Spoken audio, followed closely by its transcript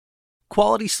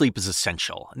Quality sleep is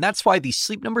essential, and that's why the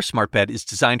Sleep Number Smart Bed is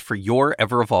designed for your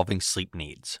ever-evolving sleep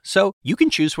needs. So you can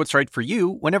choose what's right for you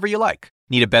whenever you like.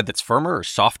 Need a bed that's firmer or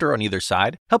softer on either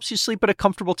side? Helps you sleep at a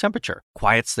comfortable temperature,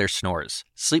 quiets their snores.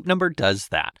 Sleep Number does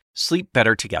that. Sleep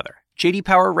better together. J.D.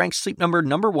 Power ranks Sleep Number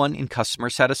 #1 in customer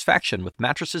satisfaction with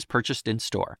mattresses purchased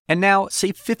in-store. And now,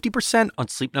 save 50% on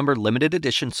Sleep Number limited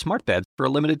edition smart beds for a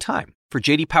limited time. For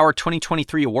J.D. Power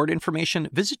 2023 award information,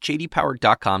 visit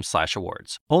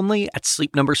jdpower.com/awards. Only at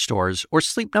Sleep Number stores or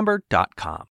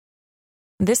sleepnumber.com.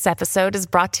 This episode is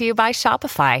brought to you by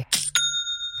Shopify.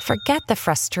 Forget the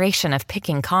frustration of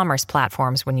picking commerce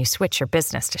platforms when you switch your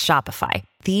business to Shopify,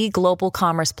 the global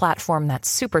commerce platform that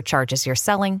supercharges your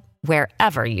selling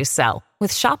wherever you sell.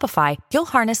 With Shopify, you'll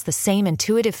harness the same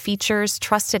intuitive features,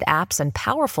 trusted apps, and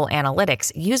powerful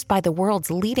analytics used by the world's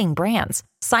leading brands.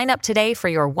 Sign up today for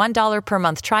your $1 per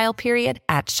month trial period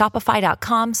at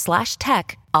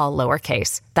shopify.com/tech, all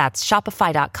lowercase. That's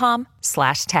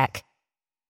shopify.com/tech.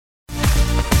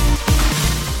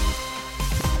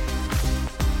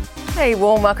 Hey,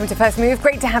 warm welcome to First Move.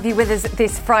 Great to have you with us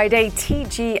this Friday,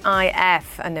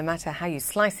 TGIF. And no matter how you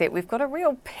slice it, we've got a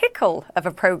real pickle of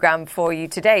a programme for you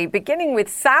today, beginning with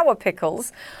sour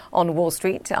pickles on Wall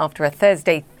Street after a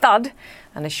Thursday thud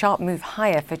and a sharp move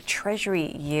higher for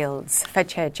Treasury yields. Fed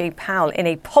Chair Jay Powell in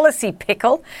a policy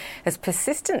pickle as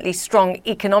persistently strong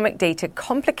economic data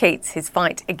complicates his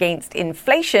fight against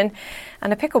inflation,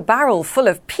 and a pickle barrel full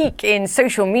of peak in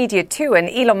social media too, and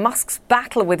Elon Musk's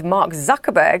battle with Mark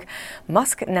Zuckerberg.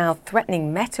 Musk now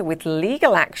threatening Meta with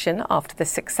legal action after the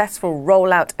successful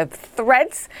rollout of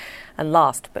Threads. And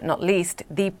last but not least,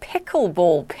 the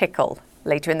pickleball pickle.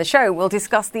 Later in the show, we'll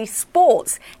discuss the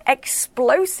sport's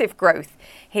explosive growth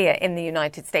here in the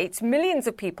United States. Millions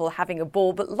of people having a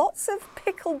ball, but lots of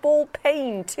pickleball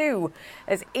pain too,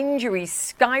 as injuries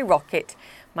skyrocket.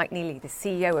 Mike Nealy, the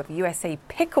CEO of USA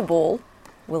Pickleball,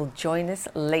 will join us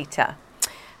later.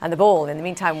 And the ball, in the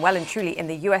meantime, well and truly in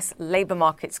the US labour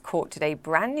market's court today.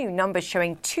 Brand new numbers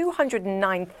showing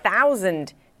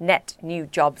 209,000 net new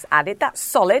jobs added. That's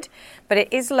solid, but it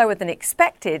is lower than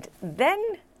expected.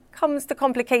 Then comes the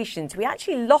complications. We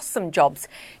actually lost some jobs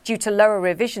due to lower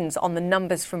revisions on the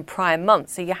numbers from prior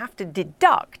months. So you have to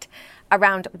deduct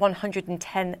around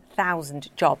 110,000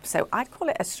 jobs. So I'd call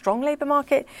it a strong labour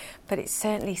market, but it's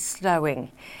certainly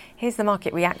slowing. Here's the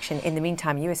market reaction. In the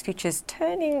meantime, US futures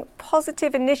turning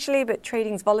positive initially, but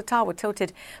trading's volatile. We're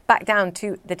tilted back down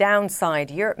to the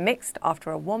downside. Europe mixed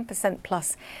after a 1%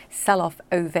 plus sell-off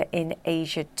over in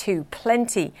Asia too.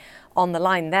 Plenty on the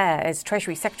line there as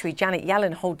Treasury Secretary Janet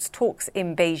Yellen holds talks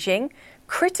in Beijing,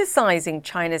 criticising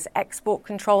China's export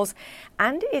controls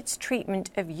and its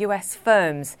treatment of US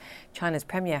firms. China's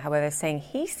premier, however, saying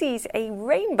he sees a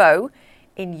rainbow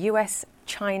in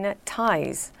US-China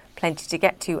ties. Plenty to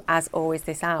get to, as always,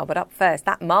 this hour. But up first,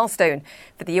 that milestone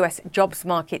for the US jobs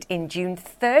market in June,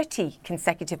 30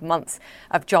 consecutive months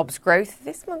of jobs growth.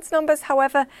 This month's numbers,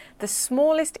 however, the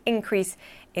smallest increase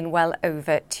in well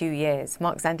over 2 years.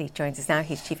 Mark Zandi joins us now.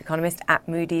 He's chief economist at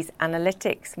Moody's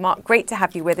Analytics. Mark, great to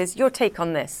have you with us. Your take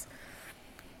on this?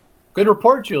 Good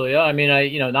report, Julia. I mean,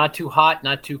 not too hot,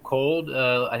 not too cold.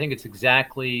 I think it's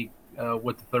exactly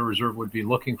what the Federal Reserve would be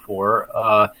looking for.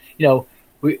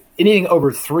 Anything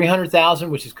over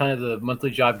 300,000, which is kind of the monthly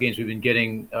job gains we've been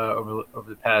getting over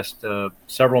the past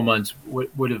several months,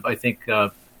 would have, I think,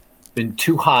 been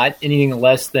too hot. Anything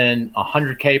less than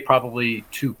 100K, probably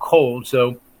too cold.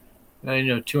 So,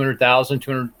 200,000,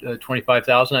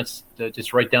 225,000, that's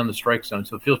just right down the strike zone.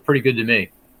 So it feels pretty good to me.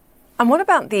 And what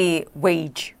about the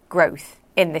wage growth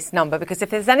in this number? Because if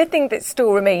there's anything that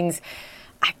still remains,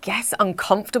 I guess,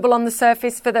 uncomfortable on the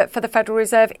surface for the Federal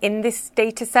Reserve in this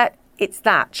data set, it's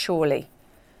that, surely.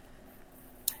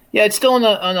 Yeah, it's still on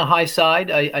the high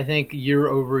side. I think year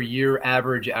over year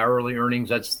average hourly earnings,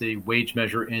 that's the wage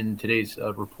measure in today's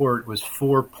report, was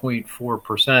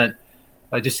 4.4%.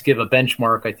 Just to give a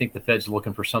benchmark, I think the Fed's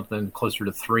looking for something closer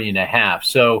to 3.5%.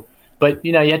 So, but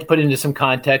you have to put it into some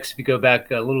context. If you go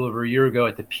back a little over a year ago,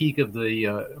 at the peak of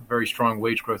the very strong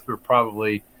wage growth, we were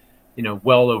probably,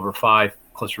 well over 5%,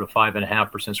 closer to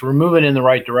 5.5%. So we're moving in the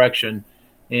right direction.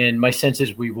 And my sense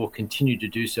is we will continue to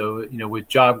do so, with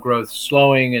job growth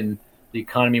slowing and the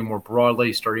economy more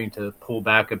broadly starting to pull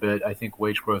back a bit. I think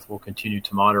wage growth will continue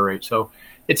to moderate. So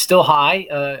it's still high.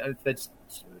 That's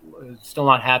still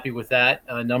not happy with that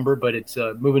number, but it's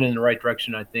moving in the right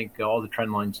direction. I think all the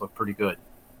trend lines look pretty good.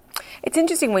 It's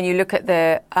interesting when you look at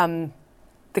the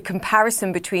the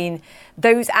comparison between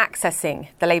those accessing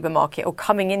the labour market or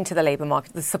coming into the labour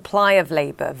market, the supply of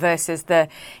labour versus the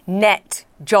net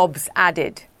jobs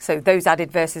added, so those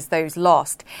added versus those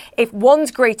lost. If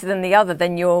one's greater than the other,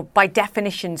 then you're by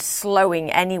definition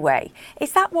slowing anyway.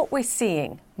 Is that what we're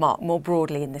seeing, Mark, more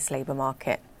broadly in this labour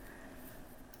market?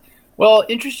 Well,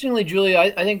 interestingly, Julia,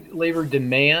 I think labor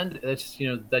demand, that's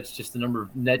just the number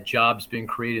of net jobs being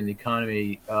created in the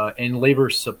economy, and labor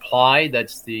supply,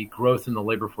 that's the growth in the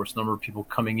labor force, number of people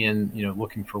coming in,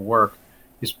 looking for work,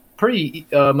 is pretty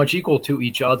much equal to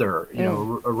each other.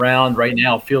 Around right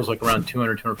now feels like around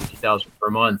 250,000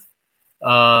 per month.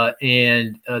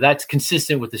 And that's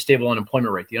consistent with the stable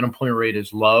unemployment rate. The unemployment rate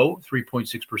is low,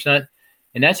 3.6%.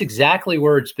 And that's exactly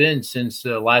where it's been since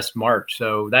last March.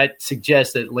 So that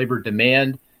suggests that labor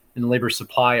demand and labor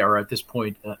supply are at this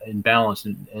point in balance.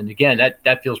 And again,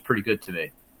 that feels pretty good to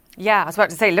me. Yeah, I was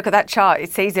about to say, look at that chart.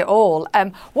 It says it all.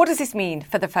 What does this mean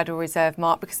for the Federal Reserve,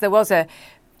 Mark? Because there was a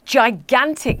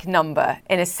gigantic number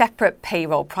in a separate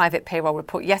private payroll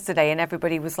report yesterday, and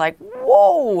everybody was like,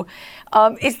 whoa,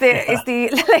 is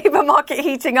the labour market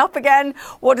heating up again?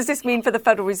 What does this mean for the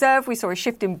Federal Reserve? We saw a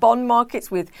shift in bond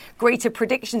markets with greater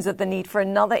predictions of the need for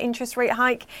another interest rate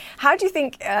hike. How do you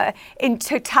think in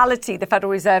totality the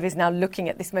Federal Reserve is now looking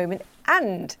at this moment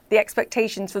and the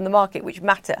expectations from the market, which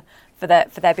matter for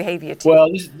their behaviour too?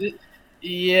 Well,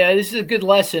 this is a good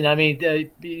lesson. I mean,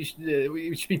 we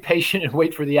should be patient and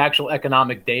wait for the actual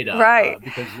economic data, right?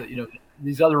 Because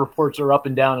these other reports are up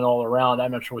and down and all around.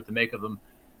 I'm not sure what to make of them,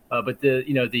 but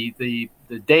the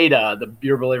data, the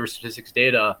Bureau of Labor Statistics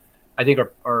data, I think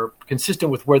are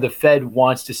consistent with where the Fed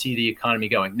wants to see the economy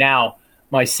going. Now,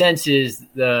 my sense is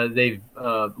they've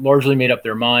largely made up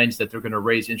their minds that they're going to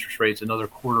raise interest rates another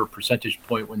quarter percentage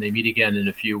point when they meet again in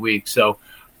a few weeks. So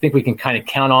I think we can kind of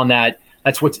count on that.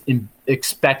 That's what's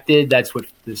expected. That's what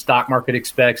the stock market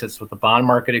expects. That's what the bond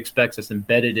market expects. That's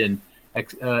embedded in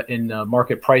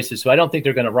market prices. So I don't think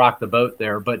they're going to rock the boat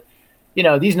there. But,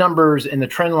 these numbers and the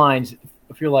trend lines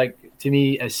feel like to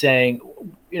me as saying,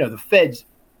 the Fed's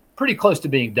pretty close to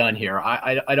being done here.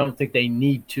 I don't think they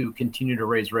need to continue to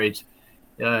raise rates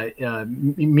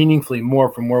meaningfully more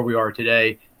from where we are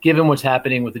today, given what's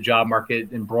happening with the job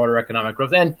market and broader economic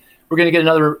growth. And we're going to get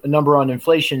another number on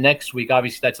inflation next week.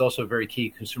 Obviously, that's also very key,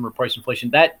 consumer price inflation.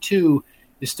 That, too,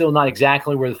 is still not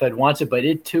exactly where the Fed wants it, but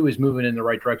it, too, is moving in the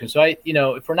right direction. So,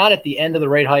 if we're not at the end of the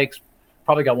rate hikes,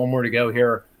 probably got one more to go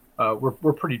here.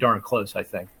 We're pretty darn close, I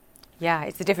think. Yeah,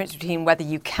 it's the difference between whether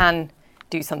you can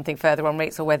do something further on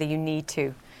rates or whether you need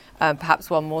to. Perhaps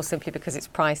one more simply because it's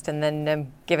priced and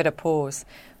then give it a pause.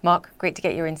 Mark, great to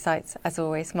get your insights, as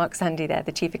always. Mark Sandy there,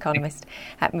 the Chief Economist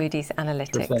at Moody's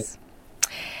Analytics.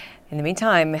 In the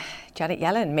meantime, Janet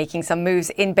Yellen making some moves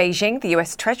in Beijing. The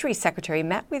U.S. Treasury Secretary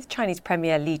met with Chinese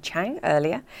Premier Li Qiang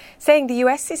earlier, saying the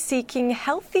U.S. is seeking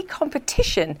healthy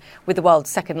competition with the world's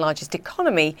second largest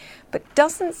economy, but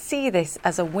doesn't see this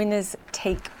as a winners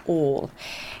take all.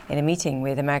 In a meeting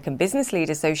with American business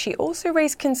leaders, though, she also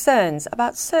raised concerns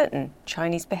about certain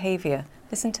Chinese behavior.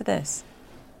 Listen to this.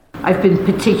 I've been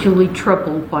particularly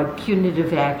troubled by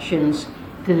punitive actions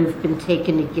that have been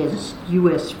taken against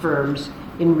U.S. firms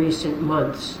in recent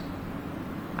months.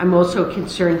 I'm also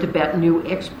concerned about new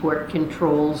export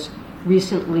controls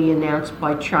recently announced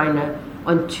by China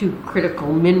on 2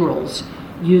 critical minerals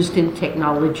used in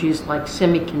technologies like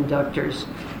semiconductors.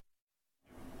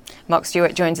 Mark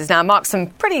Stewart joins us now. Mark, some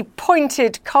pretty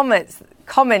pointed comments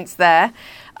there.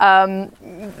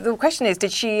 The question is,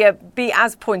 did she be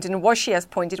as pointed, and was she as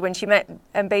pointed when she met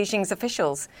Beijing's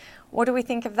officials? What do we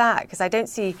think of that? Because I don't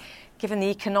see, given the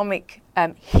economic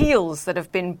heels that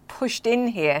have been pushed in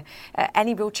here,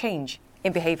 any real change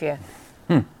in behavior.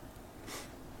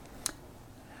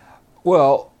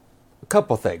 Well, a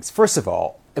couple things. First of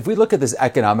all, if we look at this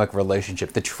economic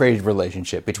relationship, the trade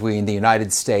relationship between the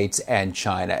United States and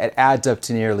China, it adds up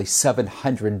to nearly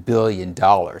 $700 billion.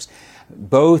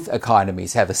 Both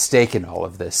economies have a stake in all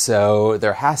of this, so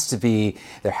there has to be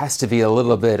a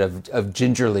little bit of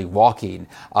gingerly walking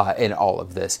in all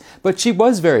of this. But she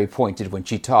was very pointed when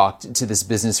she talked to this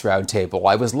business roundtable.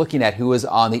 I was looking at who was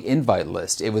on the invite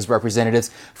list. It was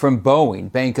representatives from Boeing,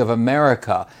 Bank of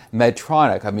America,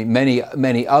 Medtronic. I mean,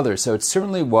 many others. So it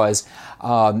certainly was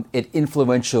an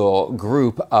influential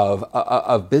group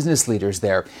of business leaders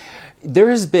there.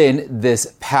 There has been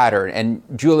this pattern, and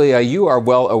Julia, you are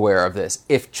well aware of this.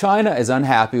 If China is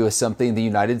unhappy with something the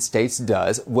United States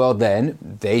does, well, then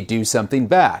they do something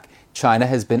back. China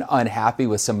has been unhappy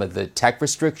with some of the tech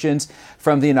restrictions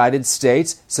from the United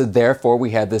States, so therefore we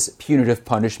had this punitive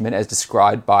punishment as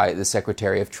described by the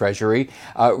Secretary of Treasury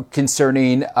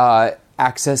concerning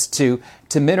access to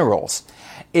minerals.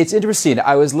 It's interesting.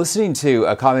 I was listening to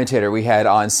a commentator we had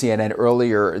on CNN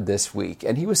earlier this week,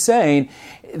 and he was saying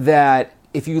that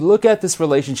if you look at this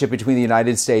relationship between the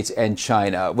United States and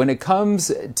China, when it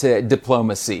comes to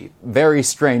diplomacy, very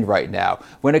strained right now.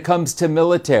 When it comes to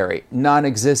military,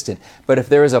 non-existent. But if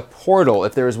there is a portal,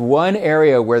 if there is one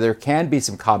area where there can be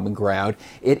some common ground,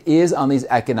 it is on these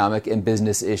economic and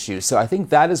business issues. So I think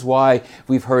that is why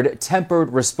we've heard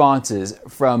tempered responses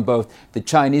from both the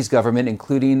Chinese government,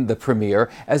 including the premier,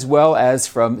 as well as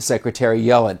from Secretary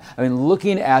Yellen. I mean,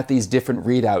 looking at these different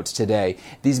readouts today,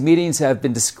 these meetings have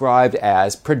been described as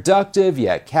productive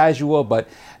yet casual, but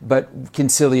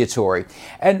conciliatory.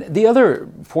 And the other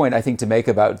point I think to make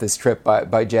about this trip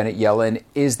by Janet Yellen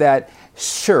is that,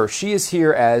 sure, she is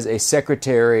here as a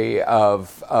secretary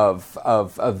of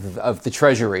the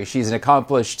Treasury. She's an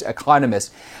accomplished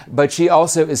economist, but she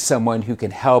also is someone who can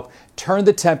help turn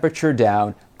the temperature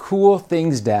down, cool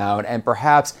things down, and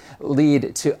perhaps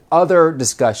lead to other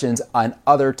discussions on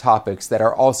other topics that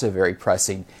are also very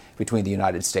pressing between the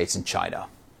United States and China.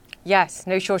 Yes,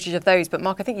 no shortage of those. But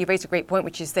Mark, I think you raised a great point,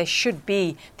 which is there should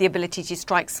be the ability to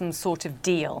strike some sort of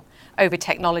deal over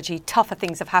technology. Tougher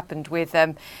things have happened with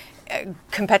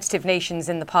competitive nations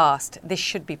in the past. This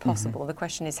should be possible. The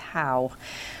question is how.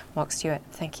 Mark Stewart,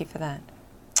 thank you for that.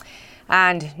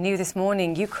 And new this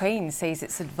morning, Ukraine says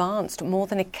it's advanced more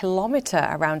than a kilometre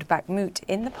around Bakhmut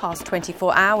in the past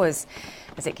 24 hours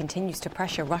as it continues to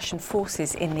pressure Russian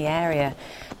forces in the area.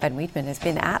 Ben Weidman has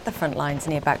been at the front lines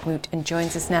near Bakhmut and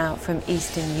joins us now from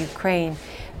eastern Ukraine.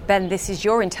 Ben, this is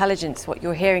your intelligence, what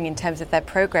you're hearing in terms of their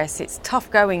progress. It's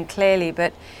tough going, clearly,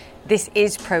 but this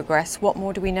is progress. What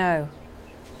more do we know?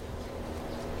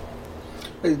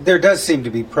 There does seem to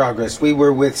be progress. We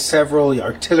were with several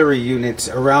artillery units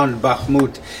around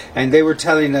Bakhmut, and they were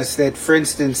telling us that, for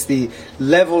instance, the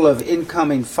level of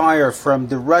incoming fire from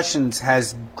the Russians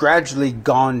has gradually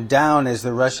gone down as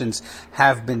the Russians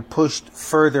have been pushed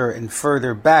further and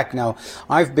further back. Now,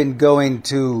 I've been going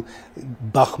to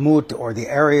Bakhmut, or the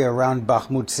area around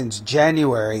Bakhmut, since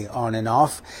January on and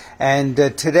off, and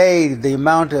today the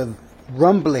amount of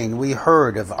rumbling we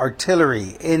heard of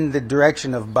artillery in the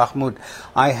direction of Bakhmut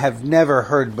I have never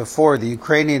heard before. The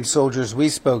Ukrainian soldiers we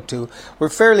spoke to were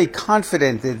fairly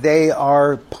confident that they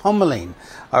are pummeling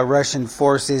Russian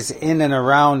forces in and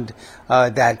around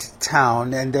that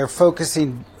town, and they're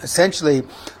focusing essentially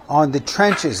on the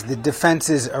trenches, the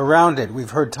defenses around it.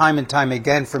 We've heard time and time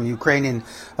again from Ukrainian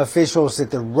officials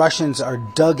that the Russians are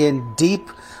dug in deep.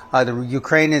 The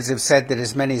Ukrainians have said that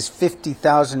as many as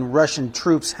 50,000 Russian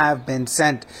troops have been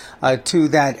sent to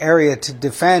that area to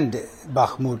defend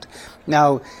Bakhmut.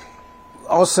 Now,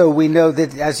 also, we know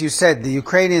that, as you said, the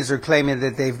Ukrainians are claiming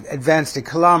that they've advanced a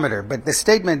kilometer, but the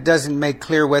statement doesn't make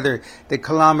clear whether the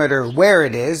kilometer, where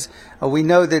it is. We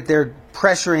know that they're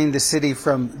pressuring the city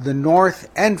from the north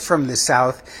and from the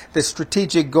south. The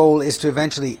strategic goal is to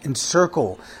eventually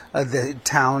encircle the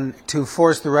town, to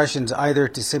force the Russians either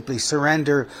to simply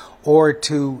surrender or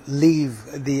to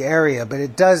leave the area. But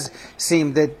it does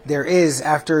seem that there is,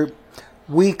 after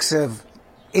weeks of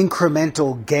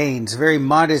incremental gains, very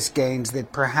modest gains,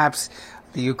 that perhaps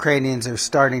the Ukrainians are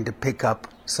starting to pick up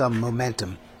some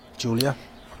momentum. Julia?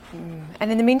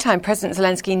 And in the meantime, President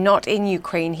Zelensky not in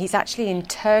Ukraine. He's actually in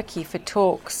Turkey for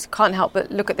talks. Can't help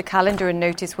but look at the calendar and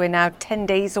notice we're now 10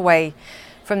 days away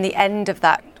from the end of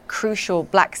that crucial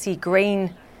Black Sea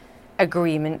grain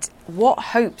agreement. What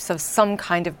hopes of some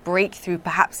kind of breakthrough,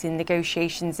 perhaps in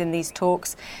negotiations in these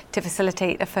talks, to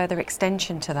facilitate a further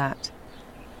extension to that?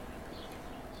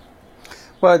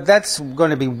 Well, that's going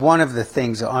to be one of the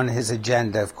things on his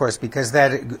agenda, of course, because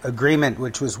that agreement,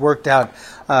 which was worked out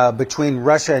between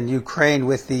Russia and Ukraine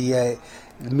with the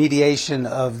mediation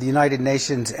of the United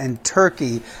Nations and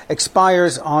Turkey,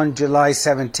 expires on July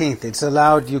 17th. It's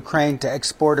allowed Ukraine to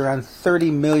export around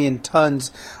 30 million tons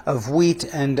of wheat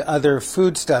and other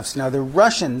foodstuffs. Now, the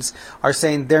Russians are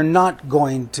saying they're not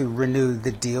going to renew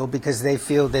the deal because they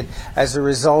feel that as a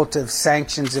result of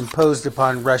sanctions imposed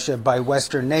upon Russia by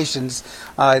Western nations,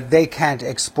 they can't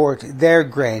export their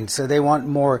grain. So they want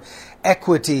more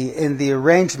equity in the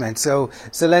arrangement. So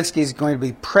Zelensky is going to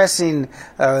be pressing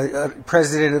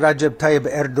President Recep Tayyip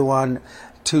Erdogan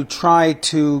to try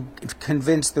to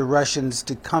convince the Russians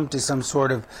to come to some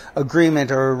sort of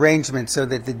agreement or arrangement so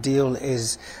that the deal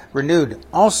is renewed.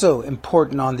 Also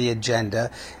important on the agenda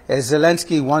is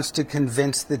Zelensky wants to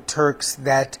convince the Turks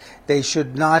that they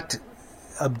should not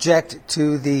object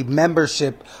to the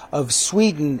membership of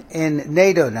Sweden in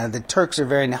NATO. Now, the Turks are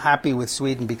very happy with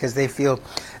Sweden because they feel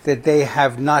that they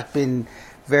have not been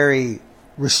very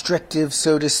restrictive,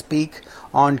 so to speak,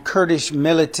 on Kurdish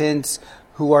militants,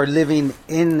 who are living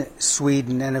in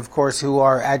Sweden and, of course, who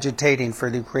are agitating for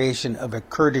the creation of a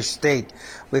Kurdish state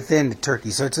within Turkey.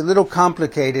 So it's a little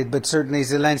complicated, but certainly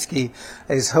Zelensky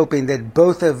is hoping that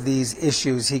both of these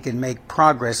issues he can make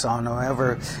progress on.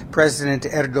 However, President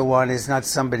Erdogan is not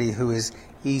somebody who is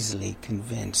easily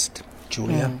convinced.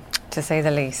 Julia? To say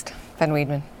the least. Ben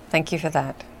Weidman, thank you for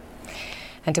that.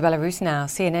 And to Belarus now,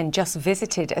 CNN just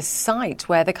visited a site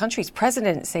where the country's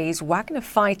president says Wagner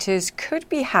fighters could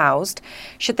be housed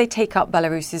should they take up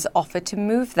Belarus's offer to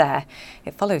move there.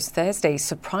 It follows Thursday's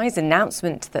surprise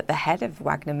announcement that the head of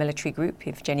Wagner military group,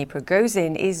 Yevgeny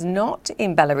Prigozhin, is not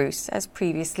in Belarus as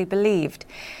previously believed.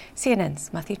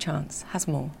 CNN's Matthew Chance has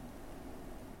more.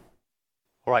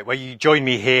 All right, well, you join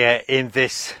me here in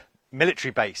this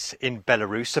military base in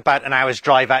Belarus, about an hour's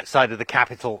drive outside of the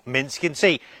capital, Minsk. You can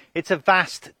see it's a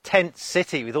vast tent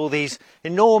city with all these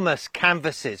enormous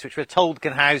canvases, which we're told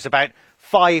can house about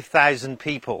 5,000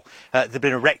 people that have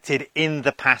been erected in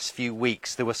the past few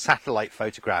weeks. There were satellite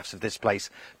photographs of this place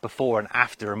before and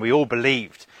after, and we all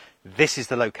believed this is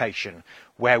the location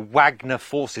where Wagner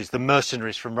forces, the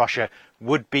mercenaries from Russia,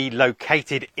 would be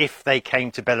located if they came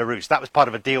to Belarus. That was part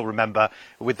of a deal, remember,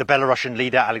 with the Belarusian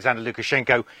leader, Alexander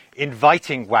Lukashenko,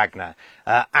 inviting Wagner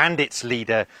and its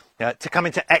leader to come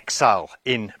into exile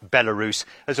in Belarus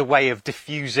as a way of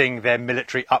diffusing their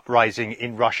military uprising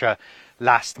in Russia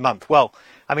last month. Well,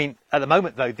 I mean, at the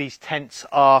moment, though, these tents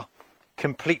are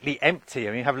completely empty.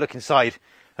 I mean, have a look inside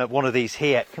one of these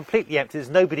here. Completely empty. There's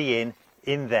nobody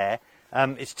in there.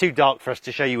 It's too dark for us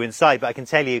to show you inside, but I can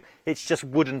tell you it's just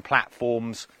wooden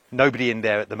platforms, nobody in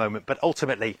there at the moment. But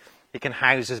ultimately, it can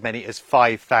house as many as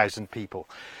 5,000 people.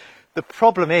 The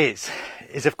problem is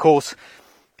of course,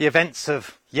 the events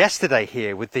of yesterday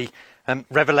here with the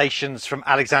revelations from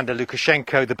Alexander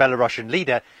Lukashenko, the Belarusian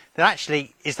leader, that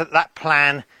actually is that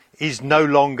plan is no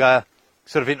longer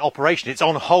sort of in operation. It's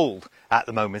on hold at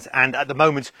the moment. And at the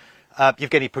moment,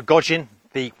 Yevgeny Prigozhin,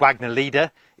 the Wagner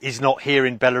leader, is not here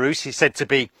in Belarus. He's said to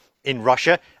be in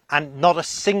Russia, and not a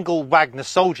single Wagner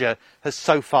soldier has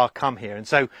so far come here. And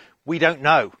so we don't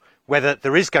know whether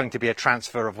there is going to be a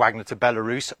transfer of Wagner to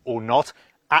Belarus or not.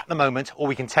 At the moment, all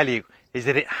we can tell you is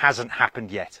that it hasn't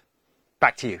happened yet.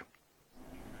 Back to you.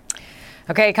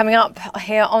 OK, coming up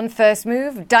here on First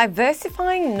Move,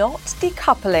 diversifying, not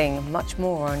decoupling. Much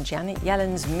more on Janet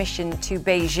Yellen's mission to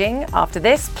Beijing after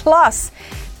this, plus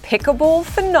Pickleball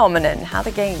phenomenon, how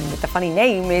the game with the funny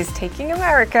name is taking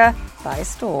America by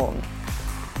storm.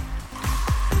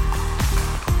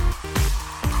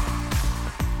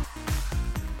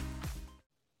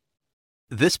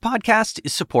 This podcast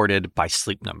is supported by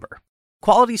Sleep Number.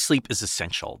 Quality sleep is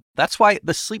essential. That's why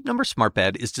the Sleep Number Smart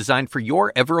Bed is designed for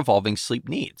your ever-evolving sleep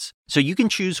needs, so you can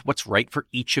choose what's right for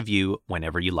each of you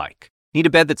whenever you like. Need a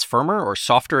bed that's firmer or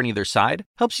softer on either side?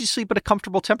 Helps you sleep at a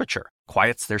comfortable temperature.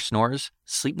 Quiets their snores?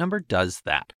 Sleep Number does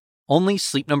that. Only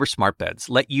Sleep Number smart beds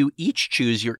let you each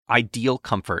choose your ideal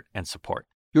comfort and support,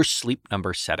 your Sleep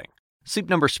Number setting. Sleep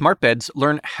Number smart beds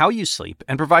learn how you sleep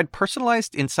and provide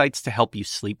personalized insights to help you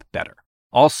sleep better.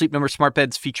 All Sleep Number smart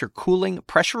beds feature cooling,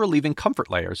 pressure-relieving comfort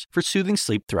layers for soothing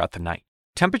sleep throughout the night.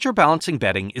 Temperature-balancing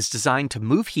bedding is designed to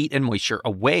move heat and moisture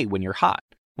away when you're hot.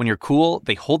 When you're cool,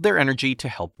 they hold their energy to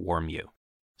help warm you.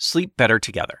 Sleep better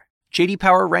together. J.D.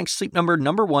 Power ranks Sleep Number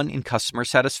 #1 in customer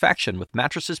satisfaction with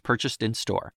mattresses purchased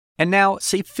in-store. And now,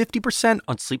 save 50%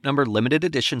 on Sleep Number limited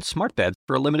edition smart beds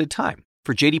for a limited time.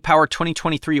 For J.D. Power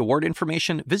 2023 award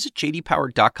information, visit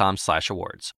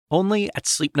jdpower.com/awards. Only at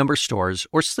Sleep Number stores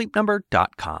or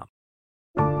sleepnumber.com.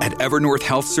 At Evernorth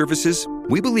Health Services,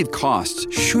 we believe costs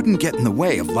shouldn't get in the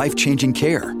way of life-changing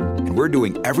care, and we're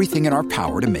doing everything in our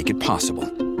power to make it possible.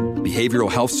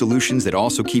 Behavioral health solutions that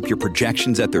also keep your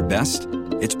projections at their best?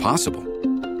 It's possible.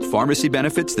 Pharmacy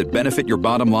benefits that benefit your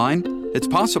bottom line? It's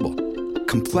possible.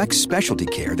 Complex specialty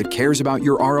care that cares about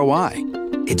your ROI?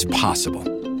 It's possible.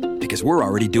 Because we're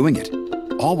already doing it.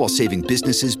 All while saving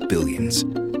businesses billions.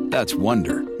 That's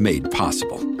Wonder made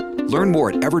possible. Learn more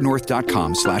at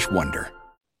evernorth.com/wonder.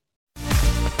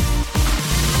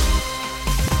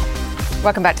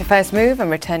 Welcome back to First Move,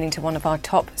 and returning to one of our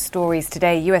top stories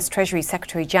today. US Treasury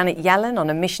Secretary Janet Yellen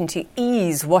on a mission to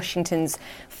ease Washington's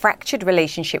fractured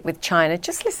relationship with China.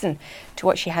 Just listen to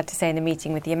what she had to say in a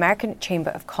meeting with the American Chamber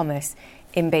of Commerce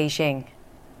in Beijing.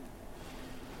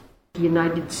 The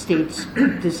United States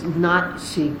does not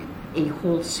seek a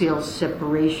wholesale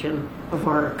separation of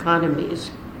our economies.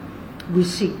 We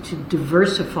seek to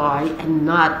diversify and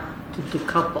not to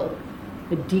decouple.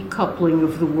 A decoupling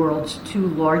of the world's two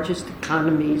largest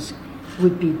economies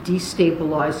would be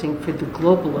destabilizing for the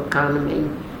global economy,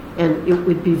 and it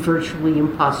would be virtually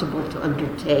impossible to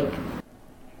undertake.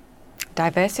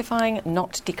 Diversifying,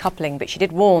 not decoupling, but she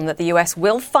did warn that the US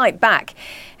will fight back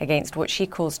against what she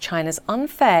calls China's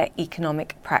unfair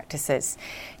economic practices.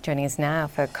 Joining us now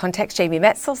for context, Jamie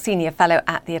Metzl, Senior Fellow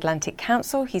at the Atlantic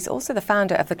Council. He's also the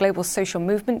founder of the global social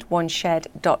movement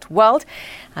OneShared.world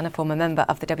and a former member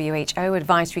of the WHO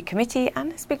Advisory Committee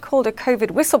and has been called a COVID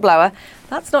whistleblower.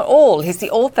 That's not all. He's the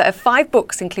author of 5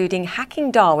 books, including Hacking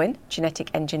Darwin,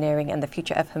 Genetic Engineering and the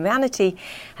Future of Humanity.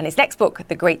 And his next book,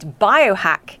 The Great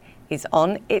Biohack, is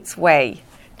on its way.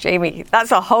 Jamie,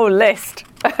 that's a whole list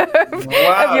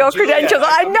of your credentials.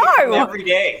 I know. Every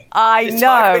day. I know.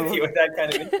 Talk with you with that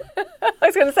kind of info. I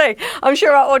was going to say, I'm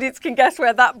sure our audience can guess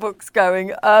where that book's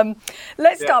going.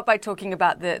 Let's start by talking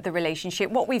about the relationship.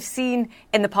 What we've seen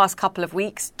in the past couple of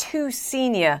weeks, 2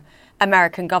 senior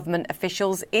American government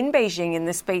officials in Beijing in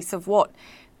the space of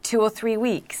 2 or 3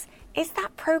 weeks. Is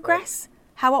that progress?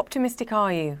 Right. How optimistic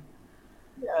are you?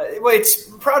 Well, it's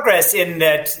progress in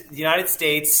that the United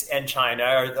States and China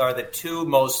are the 2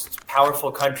 most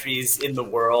powerful countries in the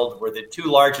world. We're the 2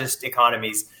 largest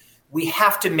economies. We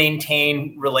have to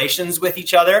maintain relations with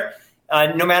each other,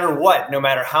 no matter what, no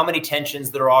matter how many tensions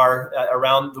there are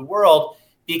around the world,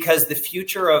 because the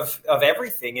future of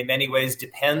everything in many ways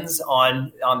depends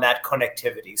on that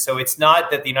connectivity. So it's not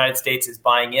that the United States is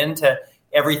buying into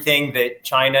everything that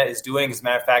China is doing. As a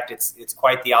matter of fact, it's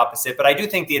quite the opposite. But I do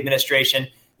think the administration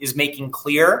is making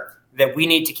clear that we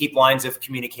need to keep lines of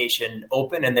communication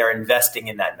open, and they're investing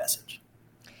in that message.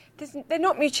 They're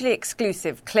not mutually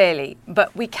exclusive, clearly,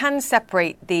 but we can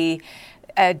separate the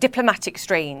diplomatic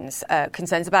strains,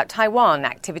 concerns about Taiwan,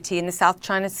 activity in the South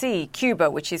China Sea, Cuba,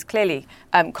 which is clearly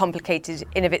complicated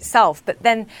in of itself, but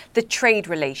then the trade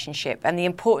relationship and the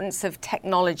importance of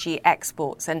technology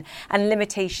exports and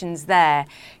limitations there.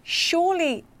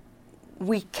 Surely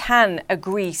we can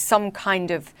agree some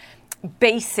kind of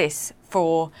basis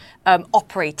for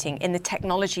operating in the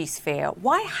technology sphere.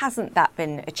 Why hasn't that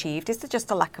been achieved? Is there just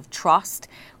a lack of trust?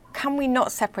 Can we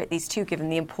not separate these 2, given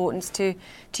the importance, to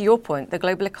your point, the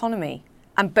global economy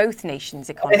and both nations'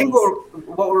 economies? I think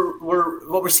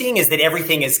what we're seeing is that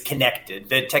everything is connected.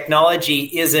 That technology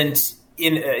isn't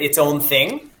in its own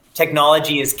thing.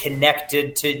 Technology is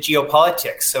connected to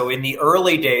geopolitics. So in the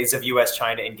early days of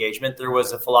U.S.-China engagement, there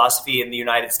was a philosophy in the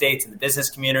United States and the business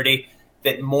community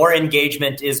that more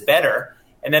engagement is better.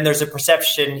 And then there's a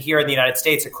perception here in the United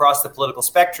States across the political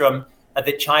spectrum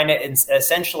that China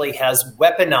essentially has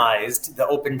weaponized the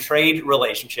open trade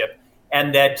relationship,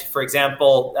 and that, for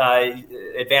example,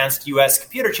 advanced U.S.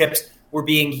 computer chips were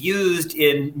being used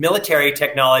in military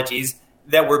technologies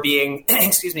that were being,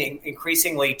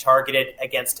 increasingly targeted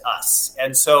against us.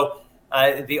 And so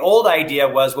the old idea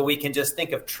was, well, we can just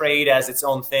think of trade as its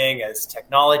own thing, as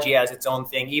technology as its own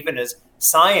thing, even as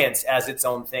science as its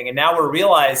own thing. And now we're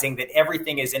realizing that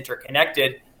everything is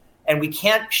interconnected. And we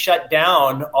can't shut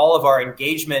down all of our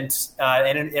engagements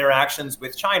and interactions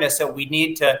with China. So we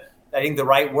need to, I think the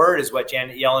right word is what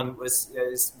Janet Yellen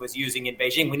was using in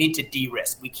Beijing. We need to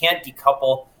de-risk. We can't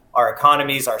decouple our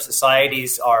economies, our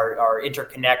societies are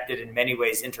interconnected, in many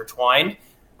ways intertwined.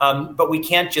 But we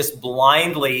can't just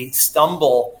blindly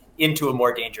stumble into a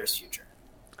more dangerous future.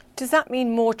 Does that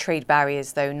mean more trade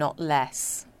barriers, though, not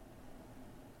less?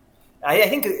 I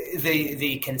think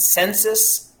the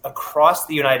consensus across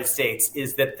the United States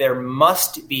is that there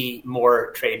must be more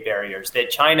trade barriers,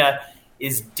 that China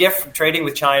is trading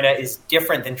with China is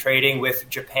different than trading with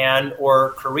Japan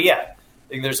or Korea. I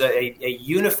think there's a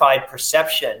unified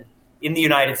perception in the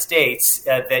United States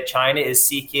that China is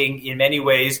seeking in many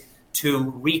ways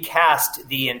to recast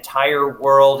the entire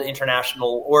world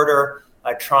international order,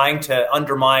 trying to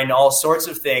undermine all sorts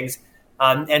of things,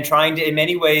 and trying to, in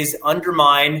many ways,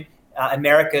 undermine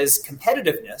America's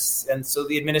competitiveness. And so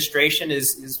the administration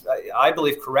is, I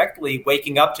believe, correctly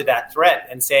waking up to that threat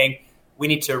and saying we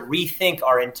need to rethink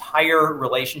our entire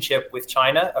relationship with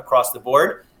China across the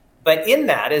board. But in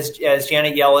that, as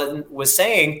Janet Yellen was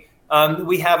saying,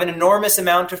 we have an enormous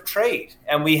amount of trade,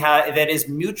 and that is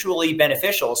mutually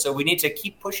beneficial. So we need to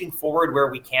keep pushing forward where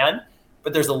we can.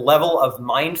 But there's a level of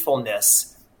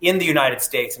mindfulness in the United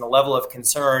States and a level of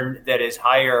concern that is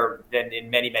higher than in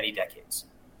many, many decades.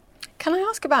 Can I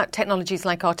ask about technologies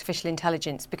like artificial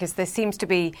intelligence? Because there seems to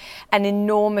be an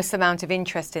enormous amount of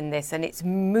interest in this, and it's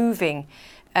moving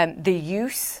the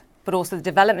use, but also the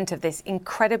development of this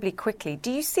incredibly quickly. Do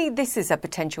you see this as a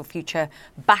potential future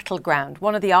battleground?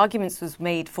 One of the arguments was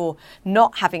made for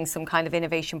not having some kind of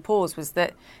innovation pause was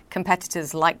that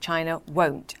competitors like China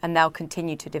won't, and they'll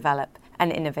continue to develop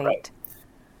and innovate. Right.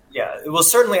 Yeah, well,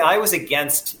 certainly I was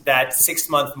against that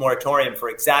 6-month moratorium for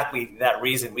exactly that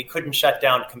reason. We couldn't shut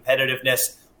down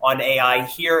competitiveness on AI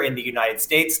here in the United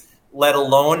States. let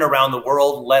alone around the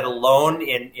world, let alone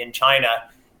in China.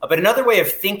 But another way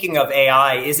of thinking of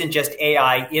AI isn't just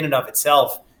AI in and of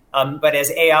itself, but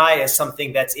as AI as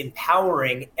something that's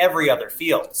empowering every other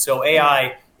field. So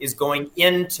AI is going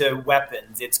into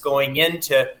weapons. It's going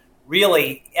into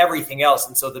really everything else.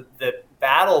 And so the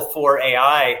battle for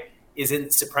AI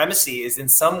supremacy is in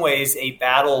some ways a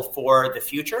battle for the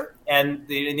future. And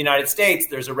in the United States,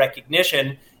 there's a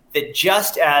recognition that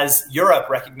just as Europe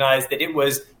recognized that it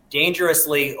was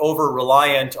dangerously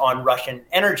over-reliant on Russian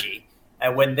energy,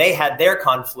 and when they had their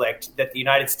conflict, that the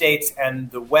United States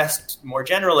and the West more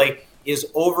generally is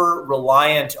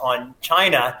over-reliant on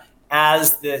China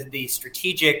as the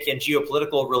strategic and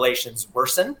geopolitical relations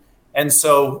worsen. And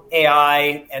so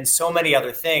AI and so many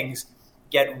other things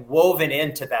get woven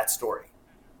into that story.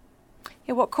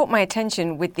 Yeah, what caught my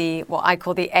attention with what I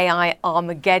call the AI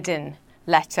Armageddon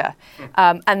letter.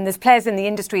 And there's players in the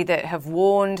industry that have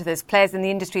warned, there's players in the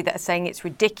industry that are saying it's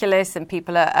ridiculous and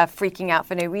people are freaking out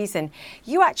for no reason.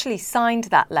 You actually signed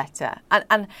that letter.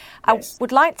 And yes. I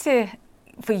would like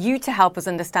for you to help us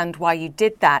understand why you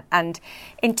did that. And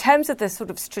in terms of the sort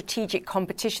of strategic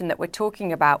competition that we're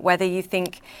talking about, whether you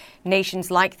think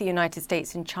nations like the United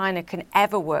States and China can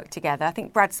ever work together. I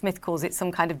think Brad Smith calls it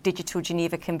some kind of digital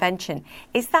Geneva Convention.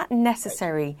 Is that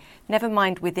necessary? Never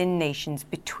mind within nations,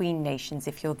 between nations,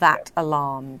 if you're that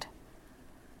alarmed.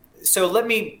 So let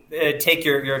me take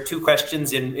your two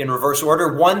questions in reverse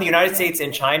order. One, the United States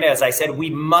and China, as I said, we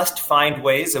must find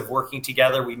ways of working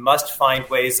together. We must find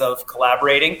ways of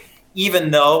collaborating,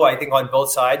 even though I think on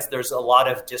both sides there's a lot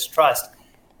of distrust.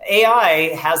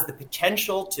 AI has the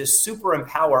potential to super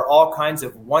empower all kinds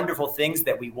of wonderful things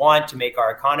that we want to make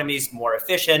our economies more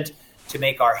efficient, to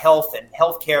make our health and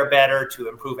healthcare better, to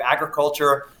improve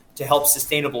agriculture, to help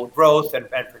sustainable growth and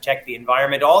protect the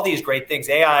environment, all these great things.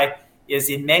 AI is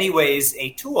in many ways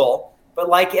a tool, but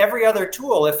like every other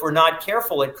tool, if we're not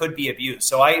careful, it could be abused.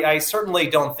 So I certainly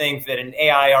don't think that an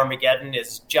AI Armageddon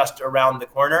is just around the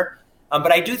corner.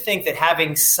 But I do think that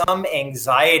having some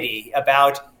anxiety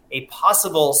about a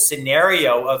possible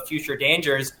scenario of future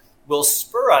dangers will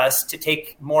spur us to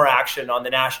take more action on the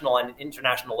national and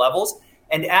international levels.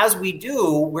 And as we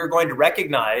do, we're going to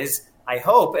recognize, I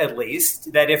hope at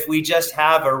least, that if we just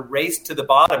have a race to the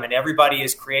bottom and everybody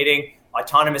is creating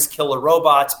autonomous killer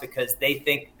robots because they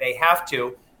think they have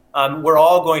to, we're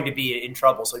all going to be in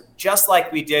trouble. So just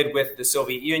like we did with the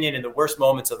Soviet Union in the worst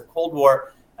moments of the Cold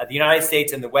War, the United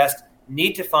States and the West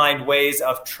need to find ways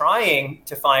of trying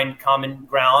to find common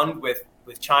ground with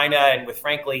China and with,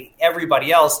 frankly,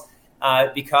 everybody else,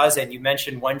 because, and you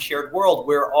mentioned one shared world,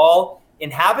 we're all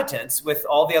inhabitants with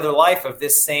all the other life of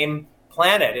this same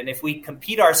planet. And if we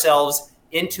compete ourselves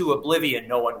into oblivion,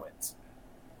 no one wins.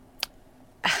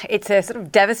 It's a sort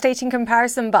of devastating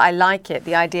comparison, but I like it.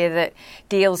 The idea that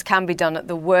deals can be done at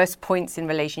the worst points in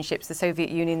relationships, the Soviet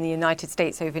Union, the United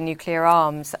States over nuclear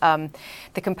arms.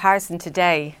 The comparison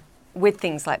today with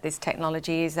things like this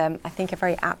technology is, I think, a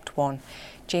very apt one.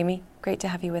 Jamie, great to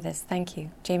have you with us. Thank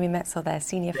you. Jamie Metzl there,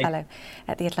 Senior Fellow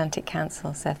at the Atlantic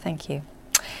Council. So thank you.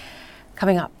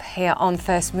 Coming up here on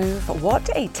First Move, what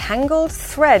a tangled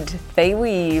thread they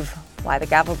weave. Why the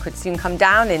gavel could soon come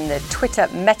down in the Twitter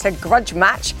Meta grudge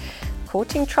match,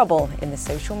 courting trouble in the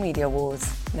social media wars.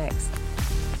 Next.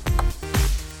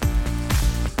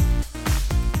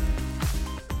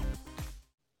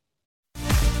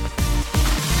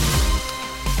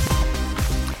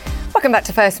 Welcome back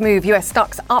to First Move. US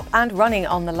stocks up and running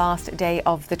on the last day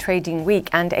of the trading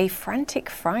week, and a frantic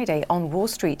Friday on Wall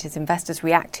Street as investors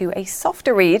react to a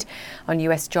softer read on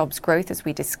US jobs growth, as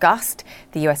we discussed.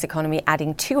 The US economy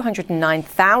adding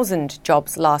 209,000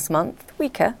 jobs last month,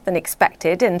 weaker than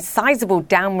expected, and sizable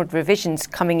downward revisions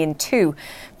coming in too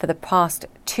for the past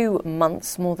 2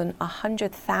 months, more than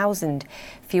 100,000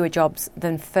 fewer jobs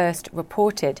than first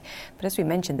reported. But as we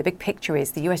mentioned, the big picture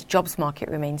is the US jobs market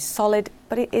remains solid,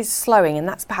 but it is slowing, and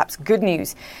that's perhaps good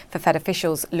news for Fed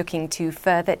officials looking to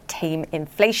further tame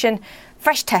inflation.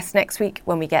 Fresh test next week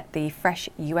when we get the fresh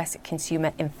US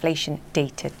consumer inflation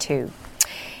data too.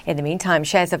 In the meantime,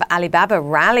 shares of Alibaba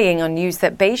rallying on news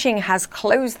that Beijing has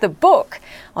closed the book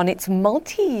on its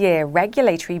multi-year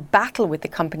regulatory battle with the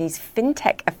company's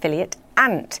fintech affiliate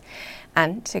Ant,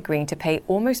 and agreeing to pay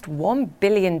almost $1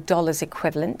 billion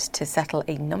equivalent to settle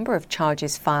a number of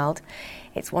charges filed.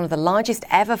 It's one of the largest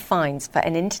ever fines for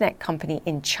an internet company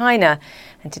in China,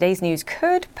 and today's news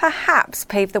could perhaps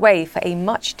pave the way for a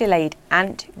much-delayed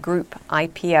Ant Group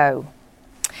IPO.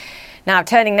 Now,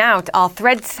 turning now to our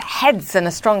Threads heads, and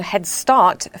a strong head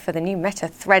start for the new Meta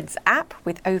Threads app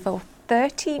with over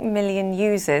 30 million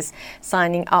users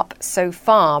signing up so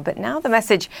far. But now the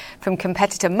message from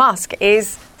competitor Musk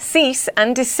is cease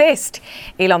and desist.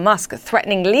 Elon Musk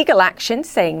threatening legal action,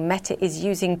 saying Meta is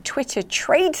using Twitter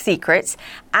trade secrets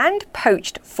and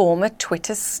poached former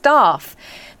Twitter staff.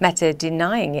 Meta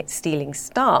denying it's stealing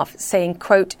staff, saying,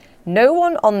 quote, "No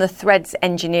one on the Threads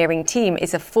engineering team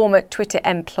is a former Twitter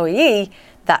employee.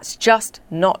 That's just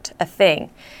not a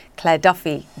thing." Claire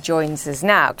Duffy joins us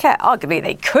now. Claire, arguably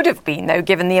they could have been, though,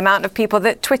 given the amount of people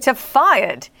that Twitter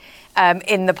fired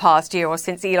in the past year or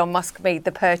since Elon Musk made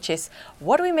the purchase.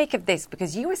 What do we make of this?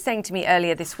 Because you were saying to me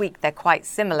earlier this week they're quite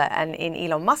similar, and in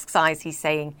Elon Musk's eyes he's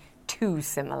saying too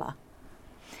similar.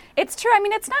 It's true. I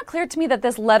mean, it's not clear to me that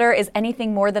this letter is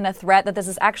anything more than a threat, that this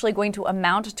is actually going to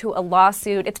amount to a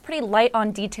lawsuit. It's pretty light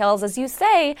on details. As you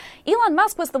say, Elon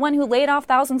Musk was the one who laid off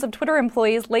thousands of Twitter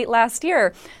employees late last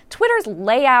year. Twitter's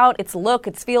layout, its look,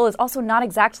 its feel is also not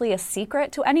exactly a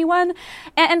secret to anyone.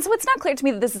 And so it's not clear to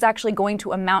me that this is actually going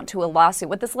to amount to a lawsuit.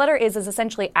 What this letter is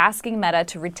essentially asking Meta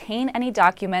to retain any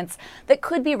documents that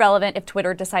could be relevant if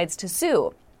Twitter decides to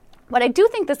sue. What I do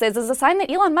think this is a sign that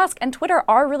Elon Musk and Twitter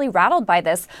are really rattled by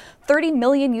this. 30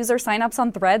 million user signups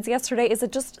on Threads yesterday is a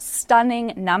just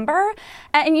stunning number.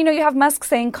 And you have Musk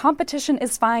saying competition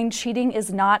is fine, cheating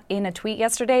is not, in a tweet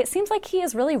yesterday. It seems like he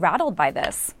is really rattled by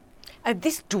this.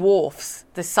 This dwarfs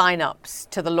the sign-ups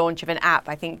to the launch of an app,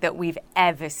 I think, that we've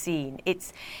ever seen.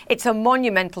 It's a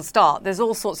monumental start. There's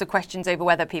all sorts of questions over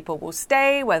whether people will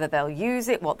stay, whether they'll use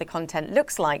it, what the content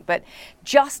looks like. But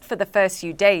just for the first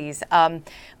few days,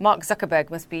 Mark Zuckerberg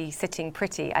must be sitting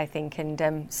pretty, I think,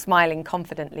 and smiling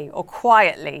confidently, or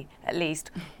quietly at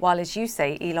least, while, as you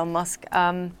say, Elon Musk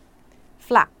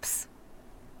flaps.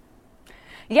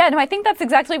 Yeah, no, I think that's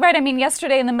exactly right. I mean,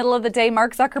 yesterday in the middle of the day,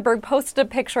 Mark Zuckerberg posted a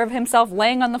picture of himself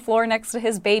laying on the floor next to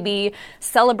his baby,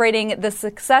 celebrating the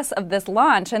success of this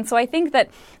launch. And so I think that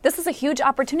this is a huge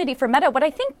opportunity for Meta. What I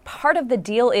think part of the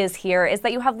deal is here is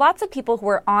that you have lots of people who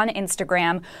are on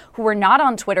Instagram, who are not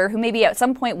on Twitter, who maybe at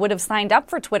some point would have signed up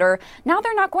for Twitter. Now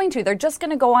they're not going to. They're just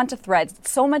going to go on to Threads.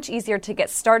 It's so much easier to get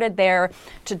started there,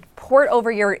 to port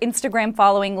over your Instagram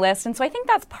following list. And so I think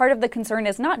that's part of the concern,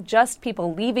 is not just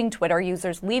people leaving Twitter,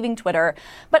 users leaving Twitter,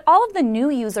 but all of the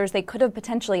new users they could have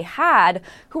potentially had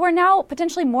who are now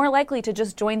potentially more likely to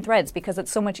just join Threads because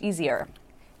it's so much easier.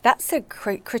 That's a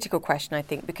critical question, I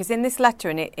think, because in this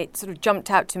letter, and it sort of jumped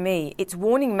out to me, it's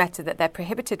warning Meta that they're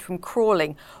prohibited from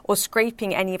crawling or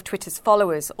scraping any of Twitter's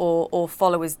followers or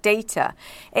followers' data.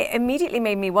 It immediately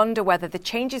made me wonder whether the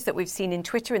changes that we've seen in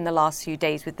Twitter in the last few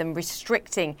days, with them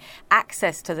restricting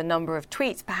access to the number of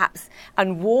tweets, perhaps,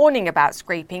 and warning about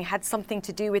scraping, had something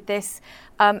to do with this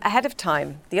ahead of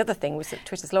time. The other thing was that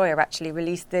Twitter's lawyer actually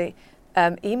released the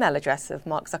email address of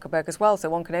Mark Zuckerberg as well, so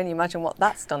one can only imagine what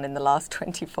that's done in the last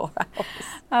 24 hours.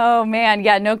 Oh man,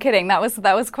 yeah, no kidding. That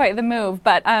was quite the move.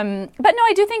 But no,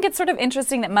 I do think it's sort of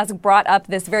interesting that Musk brought up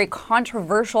this very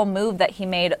controversial move that he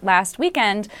made last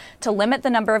weekend to limit the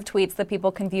number of tweets that people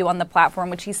can view on the platform,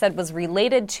 which he said was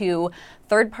related to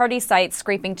third-party sites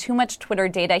scraping too much Twitter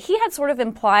data. He had sort of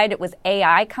implied it was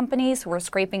AI companies who were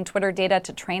scraping Twitter data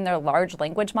to train their large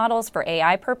language models for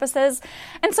AI purposes.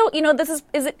 And so,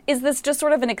 is this just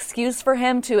sort of an excuse for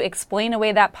him to explain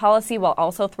away that policy while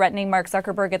also threatening Mark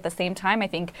Zuckerberg at the same time? I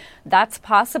think that's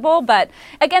possible. But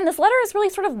again, this letter is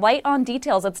really sort of light on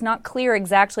details. It's not clear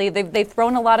exactly. They've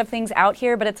thrown a lot of things out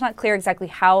here, but it's not clear exactly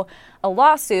how a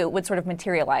lawsuit would sort of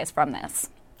materialize from this.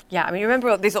 Yeah, I mean,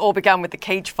 remember this all began with the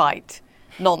cage fight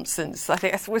nonsense. I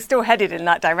think we're still headed in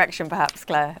that direction, perhaps,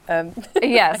 Claire.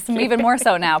 Yes, even more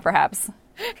so now, perhaps.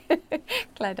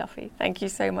 Claire Duffy, thank you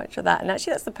so much for that. And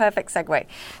actually, that's the perfect segue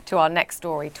to our next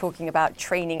story, talking about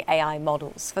training AI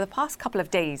models. For the past couple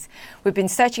of days, we've been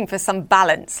searching for some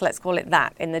balance, let's call it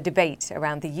that, in the debate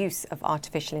around the use of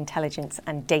artificial intelligence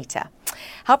and data.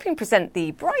 Helping present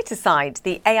the brighter side,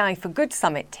 the AI for Good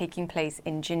Summit taking place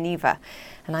in Geneva.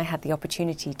 And I had the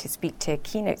opportunity to speak to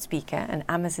keynote speaker and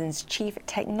Amazon's Chief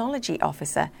Technology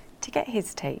Officer to get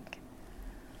his take.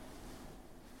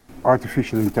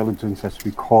 Artificial intelligence, as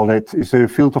we call it, is a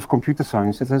field of computer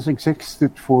science that has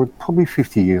existed for probably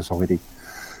 50 years already.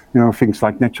 Things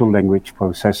like natural language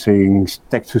processing,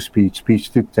 text-to-speech,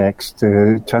 speech-to-text,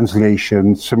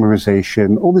 translation,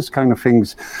 summarization, all these kind of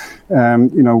things,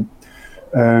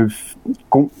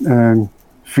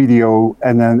 video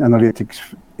and then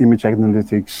analytics, image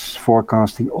analytics,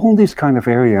 forecasting, all these kind of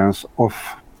areas of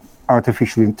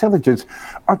artificial intelligence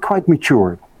are quite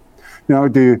mature. Now,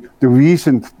 the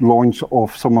recent launch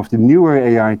of some of the newer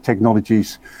AI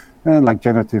technologies, like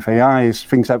generative AI, is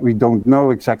things that we don't know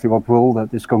exactly what role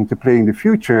that is going to play in the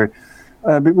future,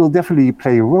 but will definitely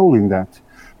play a role in that.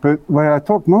 But what I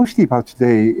talk mostly about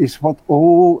today is what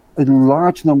a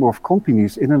large number of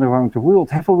companies in and around the world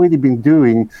have already been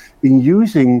doing in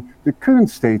using the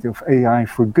current state of AI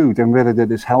for good, and whether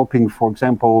that is helping, for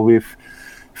example, with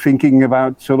thinking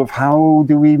about sort of how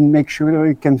do we make sure that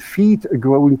we can feed a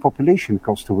growing population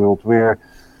across the world where,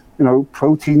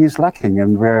 protein is lacking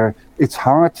and where it's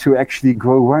hard to actually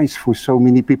grow rice for so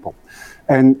many people.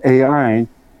 And AI,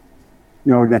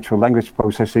 natural language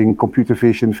processing, computer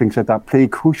vision, things like that, play a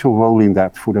crucial role in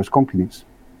that for those companies.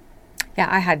 Yeah,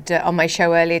 I had on my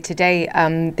show earlier today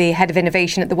the head of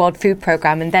innovation at the World Food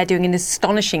Programme, and they're doing an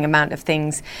astonishing amount of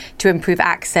things to improve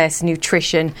access,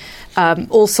 nutrition,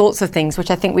 all sorts of things, which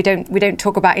I think we don't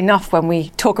talk about enough when we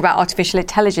talk about artificial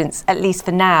intelligence, at least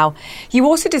for now. You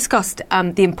also discussed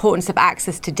the importance of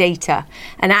access to data,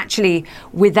 and actually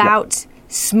without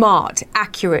smart,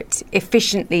 accurate,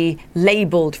 efficiently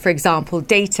labelled, for example,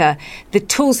 data, the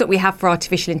tools that we have for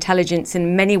artificial intelligence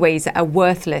in many ways are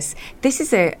worthless. This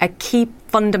is a key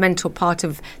fundamental part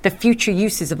of the future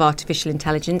uses of artificial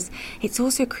intelligence. It's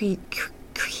also key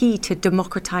to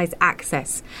democratise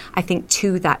access, I think,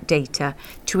 to that data,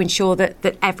 to ensure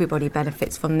that everybody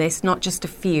benefits from this, not just a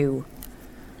few.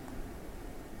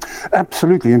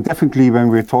 Absolutely, and definitely when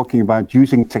we're talking about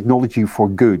using technology for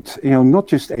good, not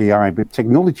just AI, but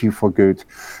technology for good,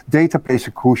 data plays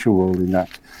a crucial role in that.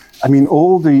 I mean,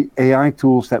 all the AI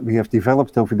tools that we have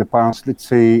developed over the past, let's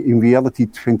say, in reality,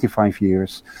 25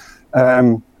 years,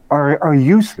 are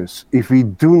useless if we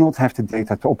do not have the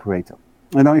data to operate them.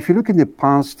 And now, if you look in the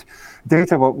past,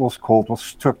 data was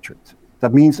structured.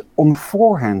 That means on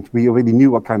beforehand, we already knew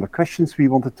what kind of questions we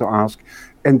wanted to ask,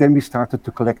 and then we started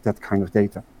to collect that kind of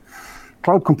data.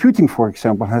 Cloud computing, for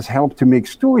example, has helped to make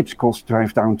storage costs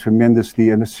drive down tremendously,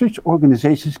 and as such,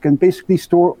 organizations can basically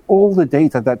store all the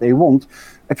data that they want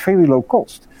at very low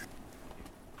cost.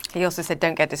 He also said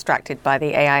don't get distracted by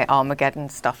the AI Armageddon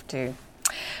stuff too.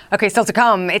 Okay, still to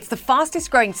come, it's the fastest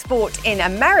growing sport in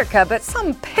America, but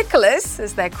some picklers,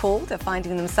 as they're called, are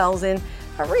finding themselves in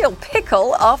a real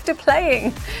pickle after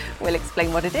playing. We'll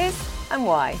explain what it is and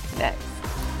why next.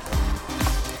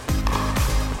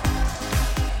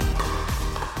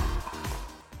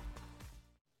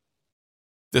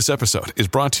 This episode is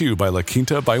brought to you by La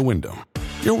Quinta by Wyndham.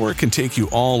 Your work can take you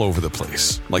all over the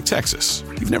place, like Texas.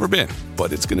 You've never been,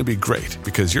 but it's going to be great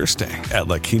because you're staying at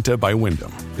La Quinta by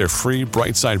Wyndham. Their free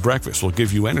Bright Side breakfast will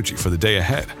give you energy for the day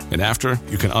ahead. And after,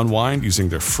 you can unwind using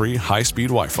their free high-speed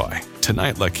Wi-Fi.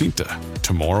 Tonight, La Quinta.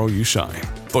 Tomorrow, you shine.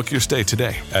 Book your stay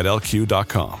today at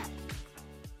lq.com.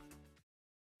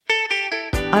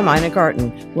 I'm Ina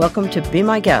Garten. Welcome to Be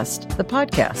My Guest, the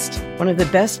podcast. One of the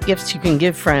best gifts you can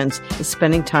give friends is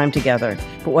spending time together.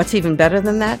 But what's even better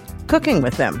than that? Cooking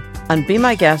with them. On Be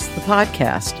My Guest, the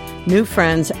podcast, new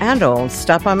friends and old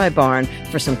stop by my barn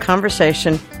for some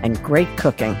conversation and great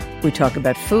cooking. We talk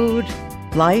about food,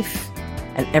 life,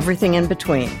 and everything in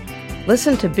between.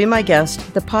 Listen to Be My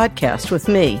Guest, the podcast with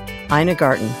me, Ina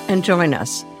Garten, and join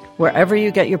us wherever you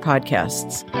get your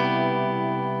podcasts.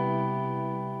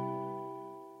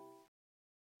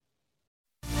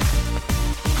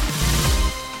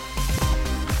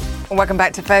 Welcome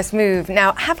back to First Move.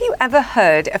 Now, have you ever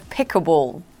heard of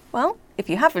pickleball? Well, if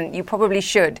you haven't, you probably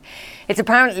should. It's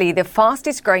apparently the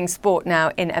fastest growing sport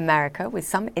now in America, with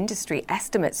some industry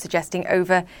estimates suggesting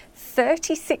over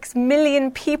 36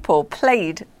 million people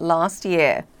played last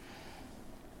year.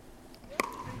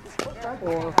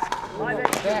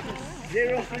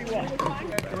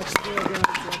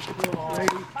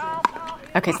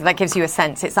 Okay, so that gives you a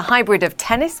sense. It's a hybrid of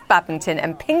tennis, badminton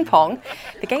and ping pong.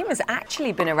 The game has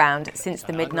actually been around since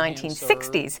the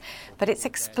mid-1960s, but it's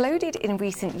exploded in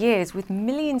recent years with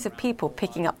millions of people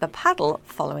picking up the paddle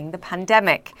following the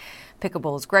pandemic.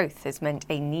 Pickleball's growth has meant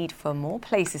a need for more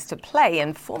places to play,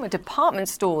 and former department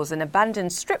stores and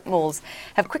abandoned strip malls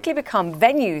have quickly become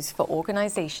venues for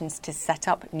organisations to set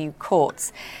up new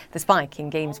courts. The spike in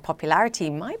game's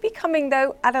popularity might be coming,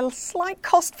 though, at a slight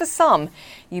cost for some.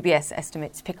 UBS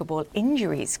estimates pickleball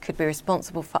injuries could be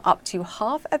responsible for up to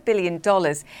 $500 million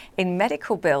in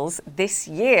medical bills this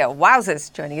year.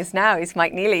 Wowzers! Joining us now is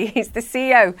Mike Nealy. He's the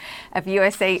CEO of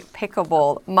USA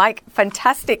Pickleball. Mike,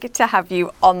 fantastic to have you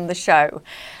on the show.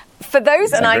 For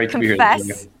those, and I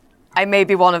confess, I may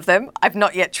be one of them, I've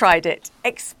not yet tried it.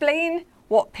 Explain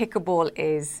what pickleball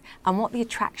is and what the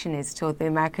attraction is to the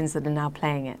Americans that are now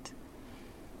playing it.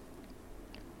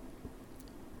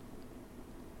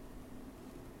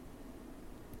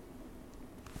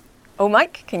 Oh,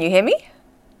 Mike, can you hear me?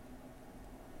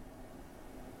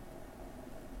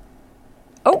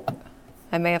 Oh,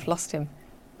 I may have lost him.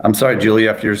 I'm sorry,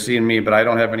 Julia, if you're seeing me, but I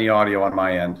don't have any audio on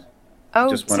my end.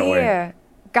 Oh, dear.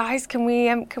 Guys, can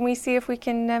we see if we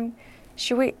can?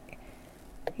 Should we?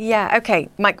 Yeah. Okay,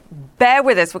 Mike, bear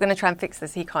with us. We're going to try and fix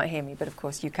this. He can't hear me, but of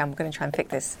course you can. We're going to try and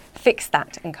fix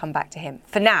that, and come back to him.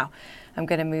 For now, I'm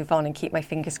going to move on and keep my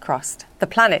fingers crossed. The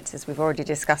planet, as we've already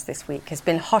discussed this week, has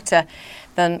been hotter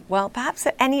than, well, perhaps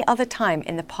at any other time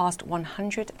in the past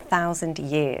 100,000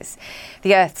 years.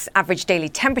 The Earth's average daily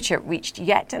temperature reached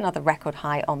yet another record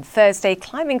high on Thursday,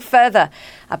 climbing further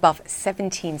above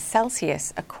 17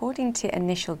 Celsius, according to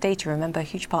initial data. Remember,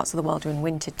 huge parts of the world are in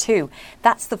winter too.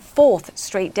 That's the fourth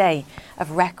straight day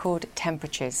of record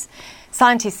temperatures.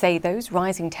 Scientists say those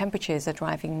rising temperatures are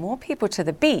driving more people to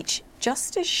the beach,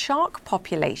 just as shark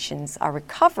populations are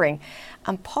recovering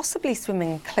and possibly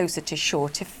swimming closer to shore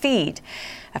to feed.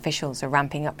 Officials are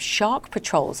ramping up shark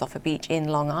patrols off a beach in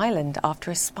Long Island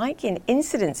after a spike in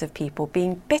incidents of people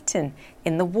being bitten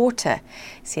in the water.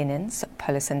 CNN's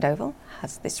Paula Sandoval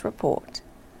has this report.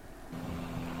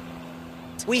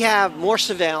 We have more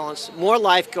surveillance, more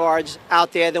lifeguards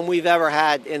out there than we've ever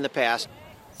had in the past.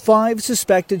 5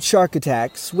 suspected shark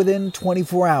attacks within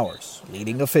 24 hours,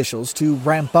 leading officials to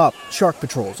ramp up shark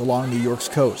patrols along New York's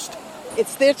coast.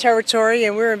 It's their territory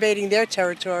and we're invading their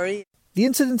territory. The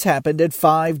incidents happened at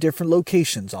 5 different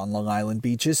locations on Long Island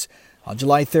beaches. On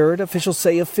July 3rd, officials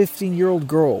say a 15-year-old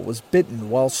girl was bitten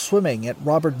while swimming at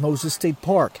Robert Moses State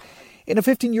Park. And a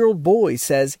 15-year-old boy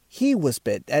says he was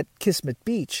bit at Kismet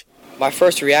Beach. My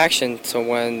first reaction to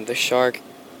when the shark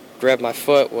grabbed my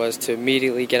foot was to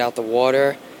immediately get out the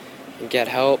water and get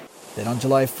help. Then on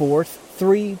July 4th,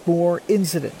 3 more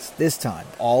incidents, this time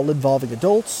all involving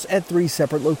adults at 3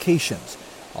 separate locations.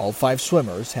 All 5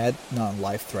 swimmers had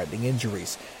non-life-threatening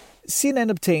injuries. CNN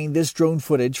obtained this drone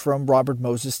footage from Robert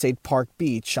Moses State Park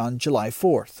Beach on July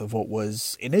 4th of what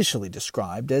was initially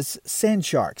described as sand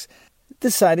sharks. The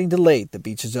sighting delayed the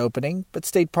beach's opening, but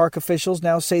state park officials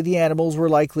now say the animals were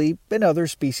likely another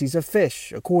species of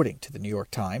fish, according to the New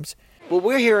York Times. What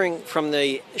we're hearing from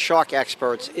the shark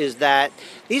experts is that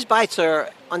these bites are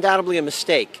undoubtedly a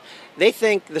mistake.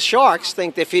 The sharks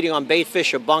think they're feeding on bait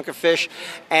fish or bunker fish,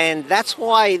 and that's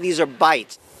why these are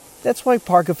bites. That's why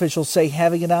park officials say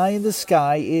having an eye in the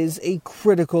sky is a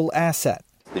critical asset.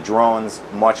 The drones,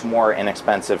 much more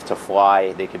inexpensive to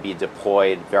fly. They could be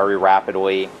deployed very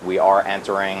rapidly. We are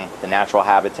entering the natural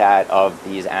habitat of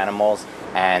these animals,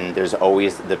 and there's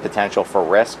always the potential for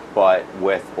risk. But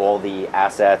with all the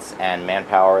assets and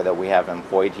manpower that we have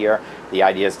employed here, the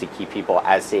idea is to keep people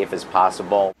as safe as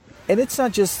possible. And it's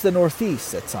not just the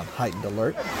Northeast that's on heightened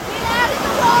alert.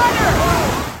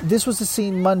 This was the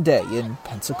scene Monday in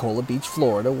Pensacola Beach,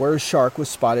 Florida, where a shark was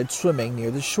spotted swimming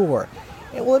near the shore.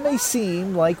 And while it may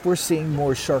seem like we're seeing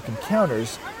more shark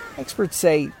encounters, experts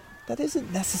say that isn't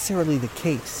necessarily the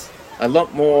case. A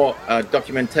lot more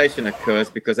documentation occurs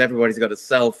because everybody's got a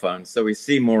cell phone, so we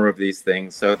see more of these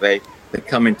things, so they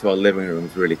come into our living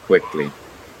rooms really quickly.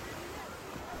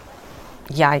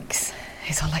 Yikes,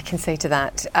 is all I can say to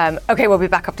that. Okay, we'll be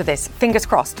back up to this. Fingers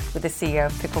crossed with the CEO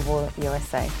of Pickleball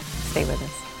USA. Stay with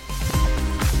us.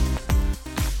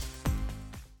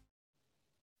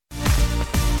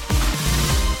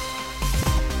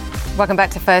 Welcome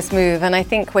back to First Move. And I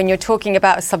think when you're talking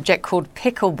about a subject called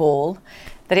pickleball,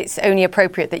 that it's only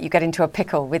appropriate that you get into a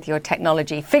pickle with your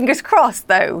technology. Fingers crossed,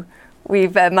 though,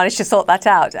 we've managed to sort that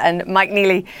out. And Mike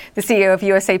Nealy, the CEO of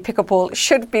USA Pickleball,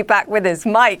 should be back with us.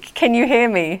 Mike, can you hear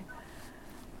me?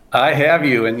 I have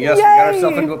you, and yes, Yay! We got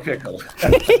ourselves into a pickle.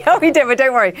 Yeah, we did, but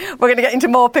don't worry. We're going to get into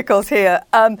more pickles here.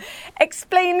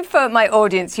 Explain for my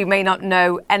audience who may not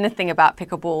know anything about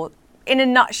pickleball, in a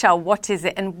nutshell, what is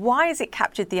it and why has it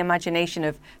captured the imagination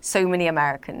of so many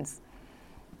Americans?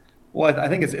 Well, I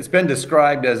think it's been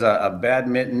described as a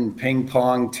badminton, ping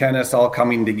pong, tennis all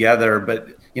coming together. But,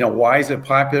 why is it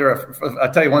popular?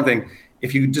 I'll tell you one thing.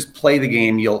 If you just play the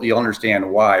game, you'll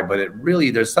understand why. But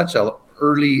there's such a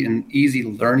early and easy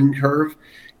learning curve.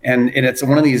 And it's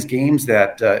one of these games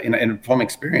that, from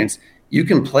experience, you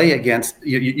can play against,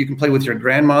 you can play with your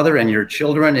grandmother and your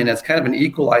children, and it's kind of an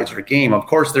equalizer game. Of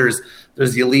course, there's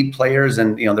the elite players,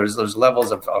 and there's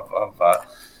levels of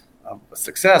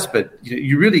success, but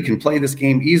you really can play this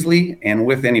game easily and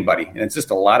with anybody, and it's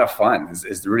just a lot of fun.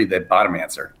 Is really the bottom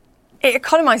answer. It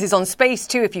economizes on space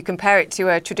too if you compare it to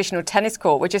a traditional tennis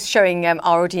court. We're just showing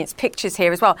our audience pictures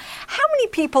here as well. How many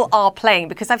people are playing?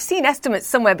 Because I've seen estimates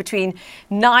somewhere between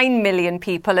 9 million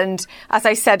people and, as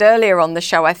I said earlier on the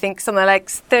show, I think somewhere like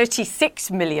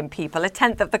 36 million people, a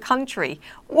tenth of the country.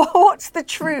 What's the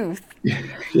truth?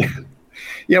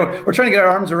 Yeah, we're trying to get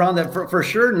our arms around that for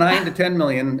sure. 9 to 10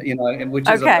 million, which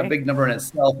is a big number in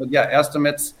itself. But yeah,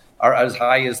 estimates are as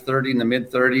high as 30 in the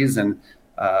mid 30s, and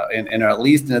and at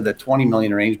least into the 20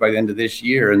 million range by the end of this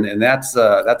year. And that's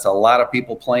a lot of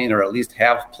people playing, or at least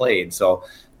have played. So,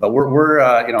 but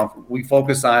we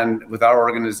focus on, with our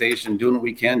organization, doing what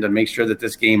we can to make sure that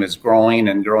this game is growing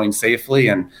and growing safely.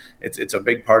 And it's a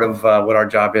big part of what our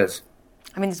job is.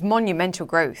 I mean, there's monumental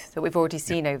growth that we've already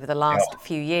seen over the last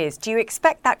few years. Do you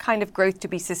expect that kind of growth to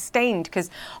be sustained? Because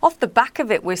off the back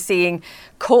of it, we're seeing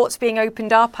courts being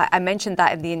opened up. I mentioned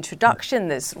that in the introduction.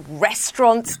 There's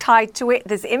restaurants tied to it.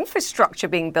 There's infrastructure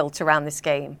being built around this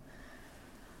game.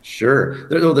 Sure.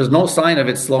 There's no sign of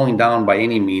it slowing down by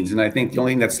any means. And I think the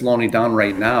only thing that's slowing it down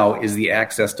right now is the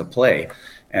access to play.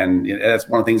 And that's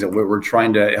one of the things that we're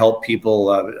trying to help people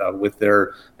with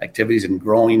their activities and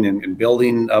growing and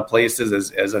building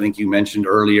places. As I think you mentioned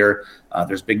earlier,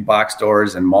 there's big box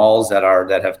stores and malls that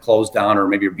have closed down or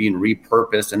maybe are being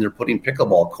repurposed, and they're putting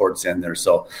pickleball courts in there.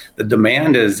 So the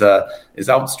demand is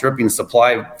outstripping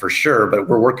supply for sure, but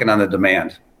we're working on the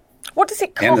demand. What does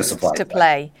it cost to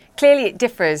play? Clearly, it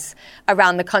differs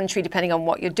around the country depending on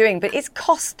what you're doing, but it's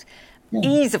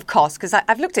ease of cost, because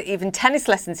I've looked at even tennis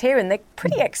lessons here and they're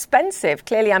pretty expensive.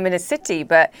 Clearly, I'm in a city,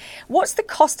 but what's the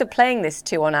cost of playing this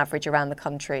on average around the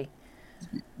country?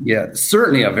 Yeah,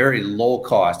 certainly a very low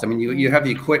cost. I mean, you have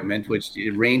the equipment, which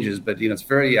it ranges, but it's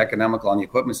very economical on the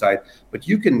equipment side. But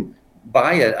you can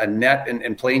buy a net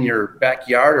and play in your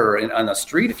backyard or on the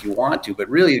street if you want to. But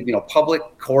really, public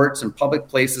courts and public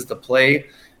places to play,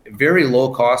 very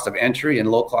low cost of entry and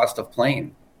low cost of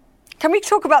playing. Can we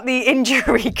talk about the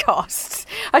injury costs?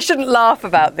 I shouldn't laugh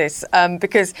about this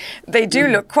because they do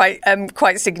look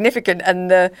quite significant, and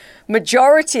the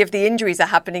majority of the injuries are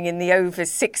happening in the over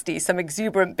 60s. Some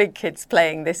exuberant big kids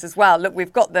playing this as well. Look,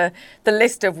 we've got the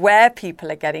list of where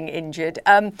people are getting injured.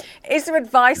 Is there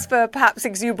advice for perhaps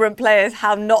exuberant players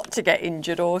how not to get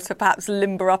injured, or to perhaps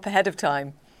limber up ahead of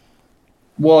time?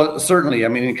 Well, certainly. I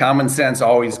mean, common sense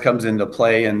always comes into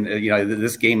play, and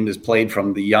this game is played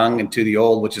from the young and to the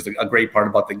old, which is a great part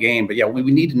about the game. But yeah, we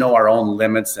need to know our own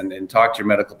limits and talk to your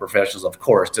medical professionals, of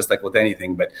course, just like with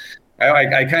anything. But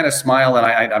I kind of smile, and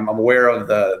I'm aware of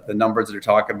the numbers that you're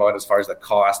talking about as far as the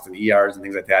cost and ERs and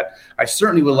things like that. I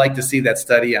certainly would like to see that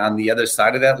study on the other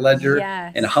side of that ledger,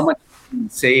 and how much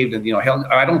saved. And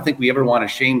I don't think we ever want to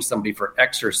shame somebody for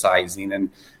exercising, and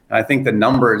I think the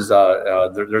numbers,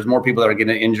 there's more people that are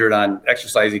getting injured on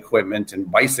exercise equipment and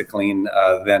bicycling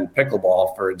than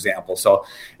pickleball, for example. So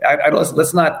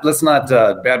let's not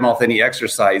badmouth any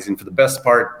exercising. For the best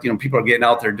part, people are getting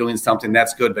out there doing something,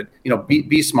 that's good. But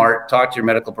be smart, talk to your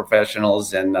medical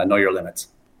professionals, and know your limits.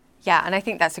 Yeah, and I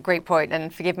think that's a great point.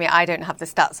 And forgive me, I don't have the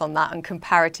stats on that, and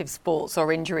comparative sports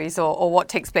or injuries or what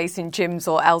takes place in gyms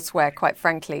or elsewhere, quite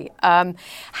frankly.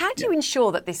 How do you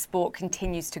ensure that this sport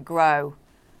continues to grow?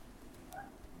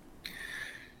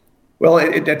 Well,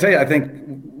 I tell you, I think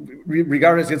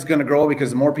regardless, it's going to grow because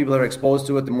the more people that are exposed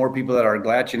to it, the more people that are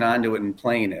latching onto it and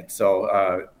playing it.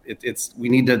 So we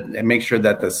need to make sure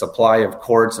that the supply of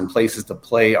courts and places to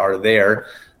play are there.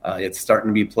 It's starting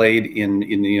to be played in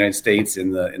the United States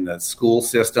in the school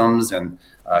systems and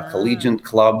collegiate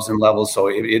clubs and levels. So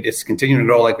it's continuing to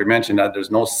grow, like we mentioned. There's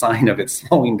no sign of it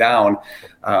slowing down.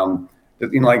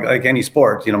 Like any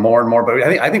sport, more and more. But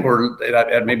I think we're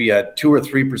at maybe a 2 or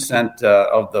 3%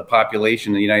 of the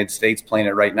population in the United States playing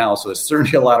it right now. So there's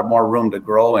certainly a lot of more room to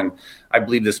grow. And I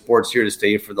believe the sport's here to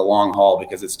stay for the long haul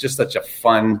because it's just such a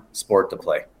fun sport to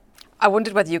play. I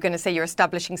wondered whether you're going to say you're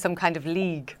establishing some kind of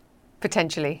league,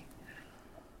 potentially.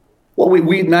 Well,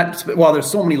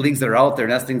 there's so many leagues that are out there,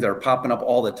 and that's things that are popping up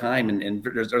all the time. And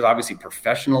there's obviously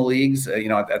professional leagues,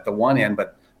 at the one end,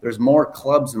 but there's more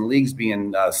clubs and leagues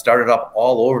being started up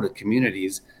all over the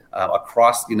communities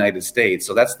across the United States.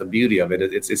 So that's the beauty of it.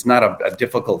 It's not a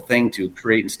difficult thing to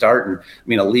create and start. And I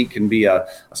mean, a league can be a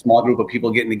small group of people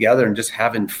getting together and just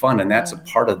having fun. And that's a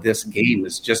part of this game.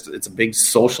 It's a big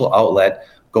social outlet,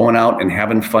 going out and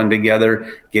having fun together,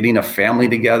 getting a family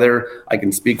together. I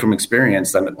can speak from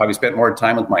experience. I probably spent more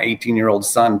time with my 18-year-old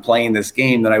son playing this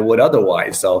game than I would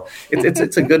otherwise. So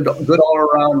it's a good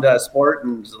all-around sport,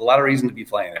 and there's a lot of reason to be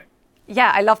playing it.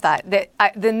 Yeah, I love that.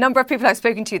 The number of people I've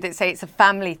spoken to that say it's a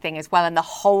family thing as well, and the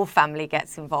whole family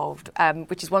gets involved,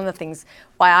 which is one of the things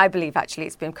why I believe actually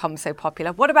it's become so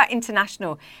popular. What about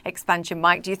international expansion,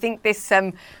 Mike? Do you think this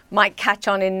might catch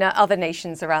on in other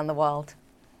nations around the world?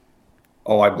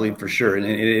 Oh, I believe for sure. And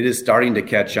it is starting to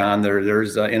catch on.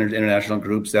 There's international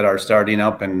groups that are starting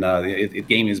up, and the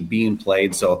game is being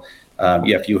played. So,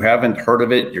 if you haven't heard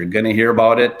of it, you're going to hear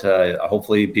about it.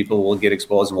 Hopefully people will get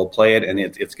exposed and will play it, and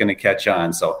it's going to catch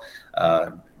on. So,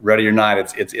 ready or not,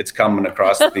 it's coming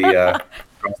across the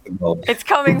globe. It's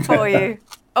coming for you.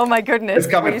 Oh, my goodness.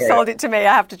 It's coming. You sold it to me.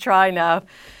 I have to try now.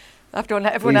 After all,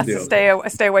 everyone has to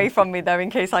stay away from me, though, in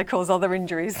case I cause other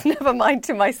injuries. Never mind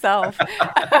to myself.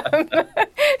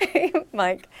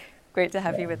 Mike, great to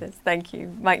have you with us. Thank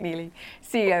you. Mike Nealy,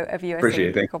 CEO of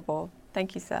USA Pickleball.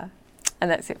 Thank you, sir. And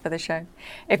that's it for the show.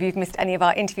 If you've missed any of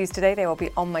our interviews today, they will be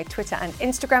on my Twitter and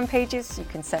Instagram pages. You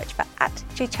can search for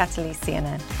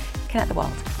 @JChatterleyCNN. Connect the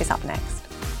World is up next.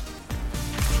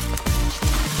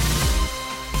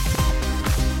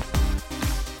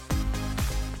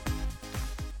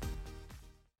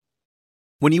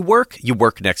 When you work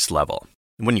next level.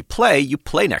 And when you play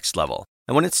next level.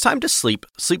 And when it's time to sleep,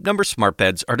 Sleep Number smart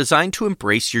beds are designed to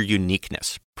embrace your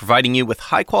uniqueness, providing you with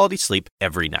high-quality sleep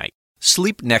every night.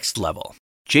 Sleep next level.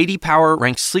 J.D. Power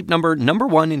ranks Sleep Number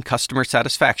 #1 in customer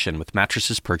satisfaction with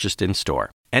mattresses purchased in-store.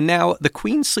 And now, the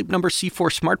Queen Sleep Number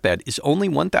C4 smart bed is only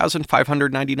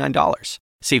 $1,599.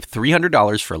 Save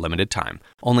 $300 for a limited time,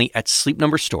 only at Sleep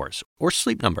Number stores or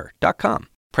sleepnumber.com.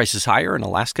 Prices higher in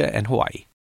Alaska and Hawaii.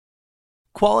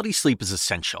 Quality sleep is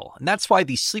essential, and that's why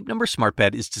the Sleep Number smart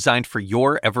bed is designed for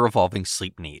your ever-evolving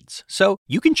sleep needs. So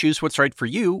you can choose what's right for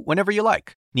you whenever you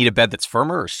like. Need a bed that's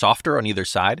firmer or softer on either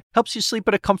side? Helps you sleep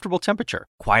at a comfortable temperature.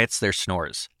 Quiets their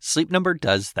snores. Sleep Number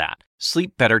does that.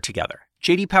 Sleep better together.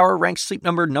 J.D. Power ranks Sleep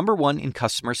Number #1 in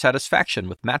customer satisfaction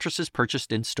with mattresses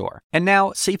purchased in-store. And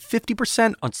now, save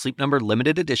 50% on Sleep Number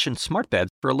limited edition smart beds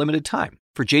for a limited time.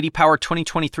 For J.D. Power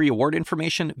 2023 award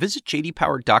information, visit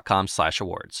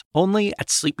jdpower.com/awards. Only at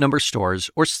Sleep Number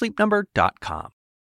stores or sleepnumber.com.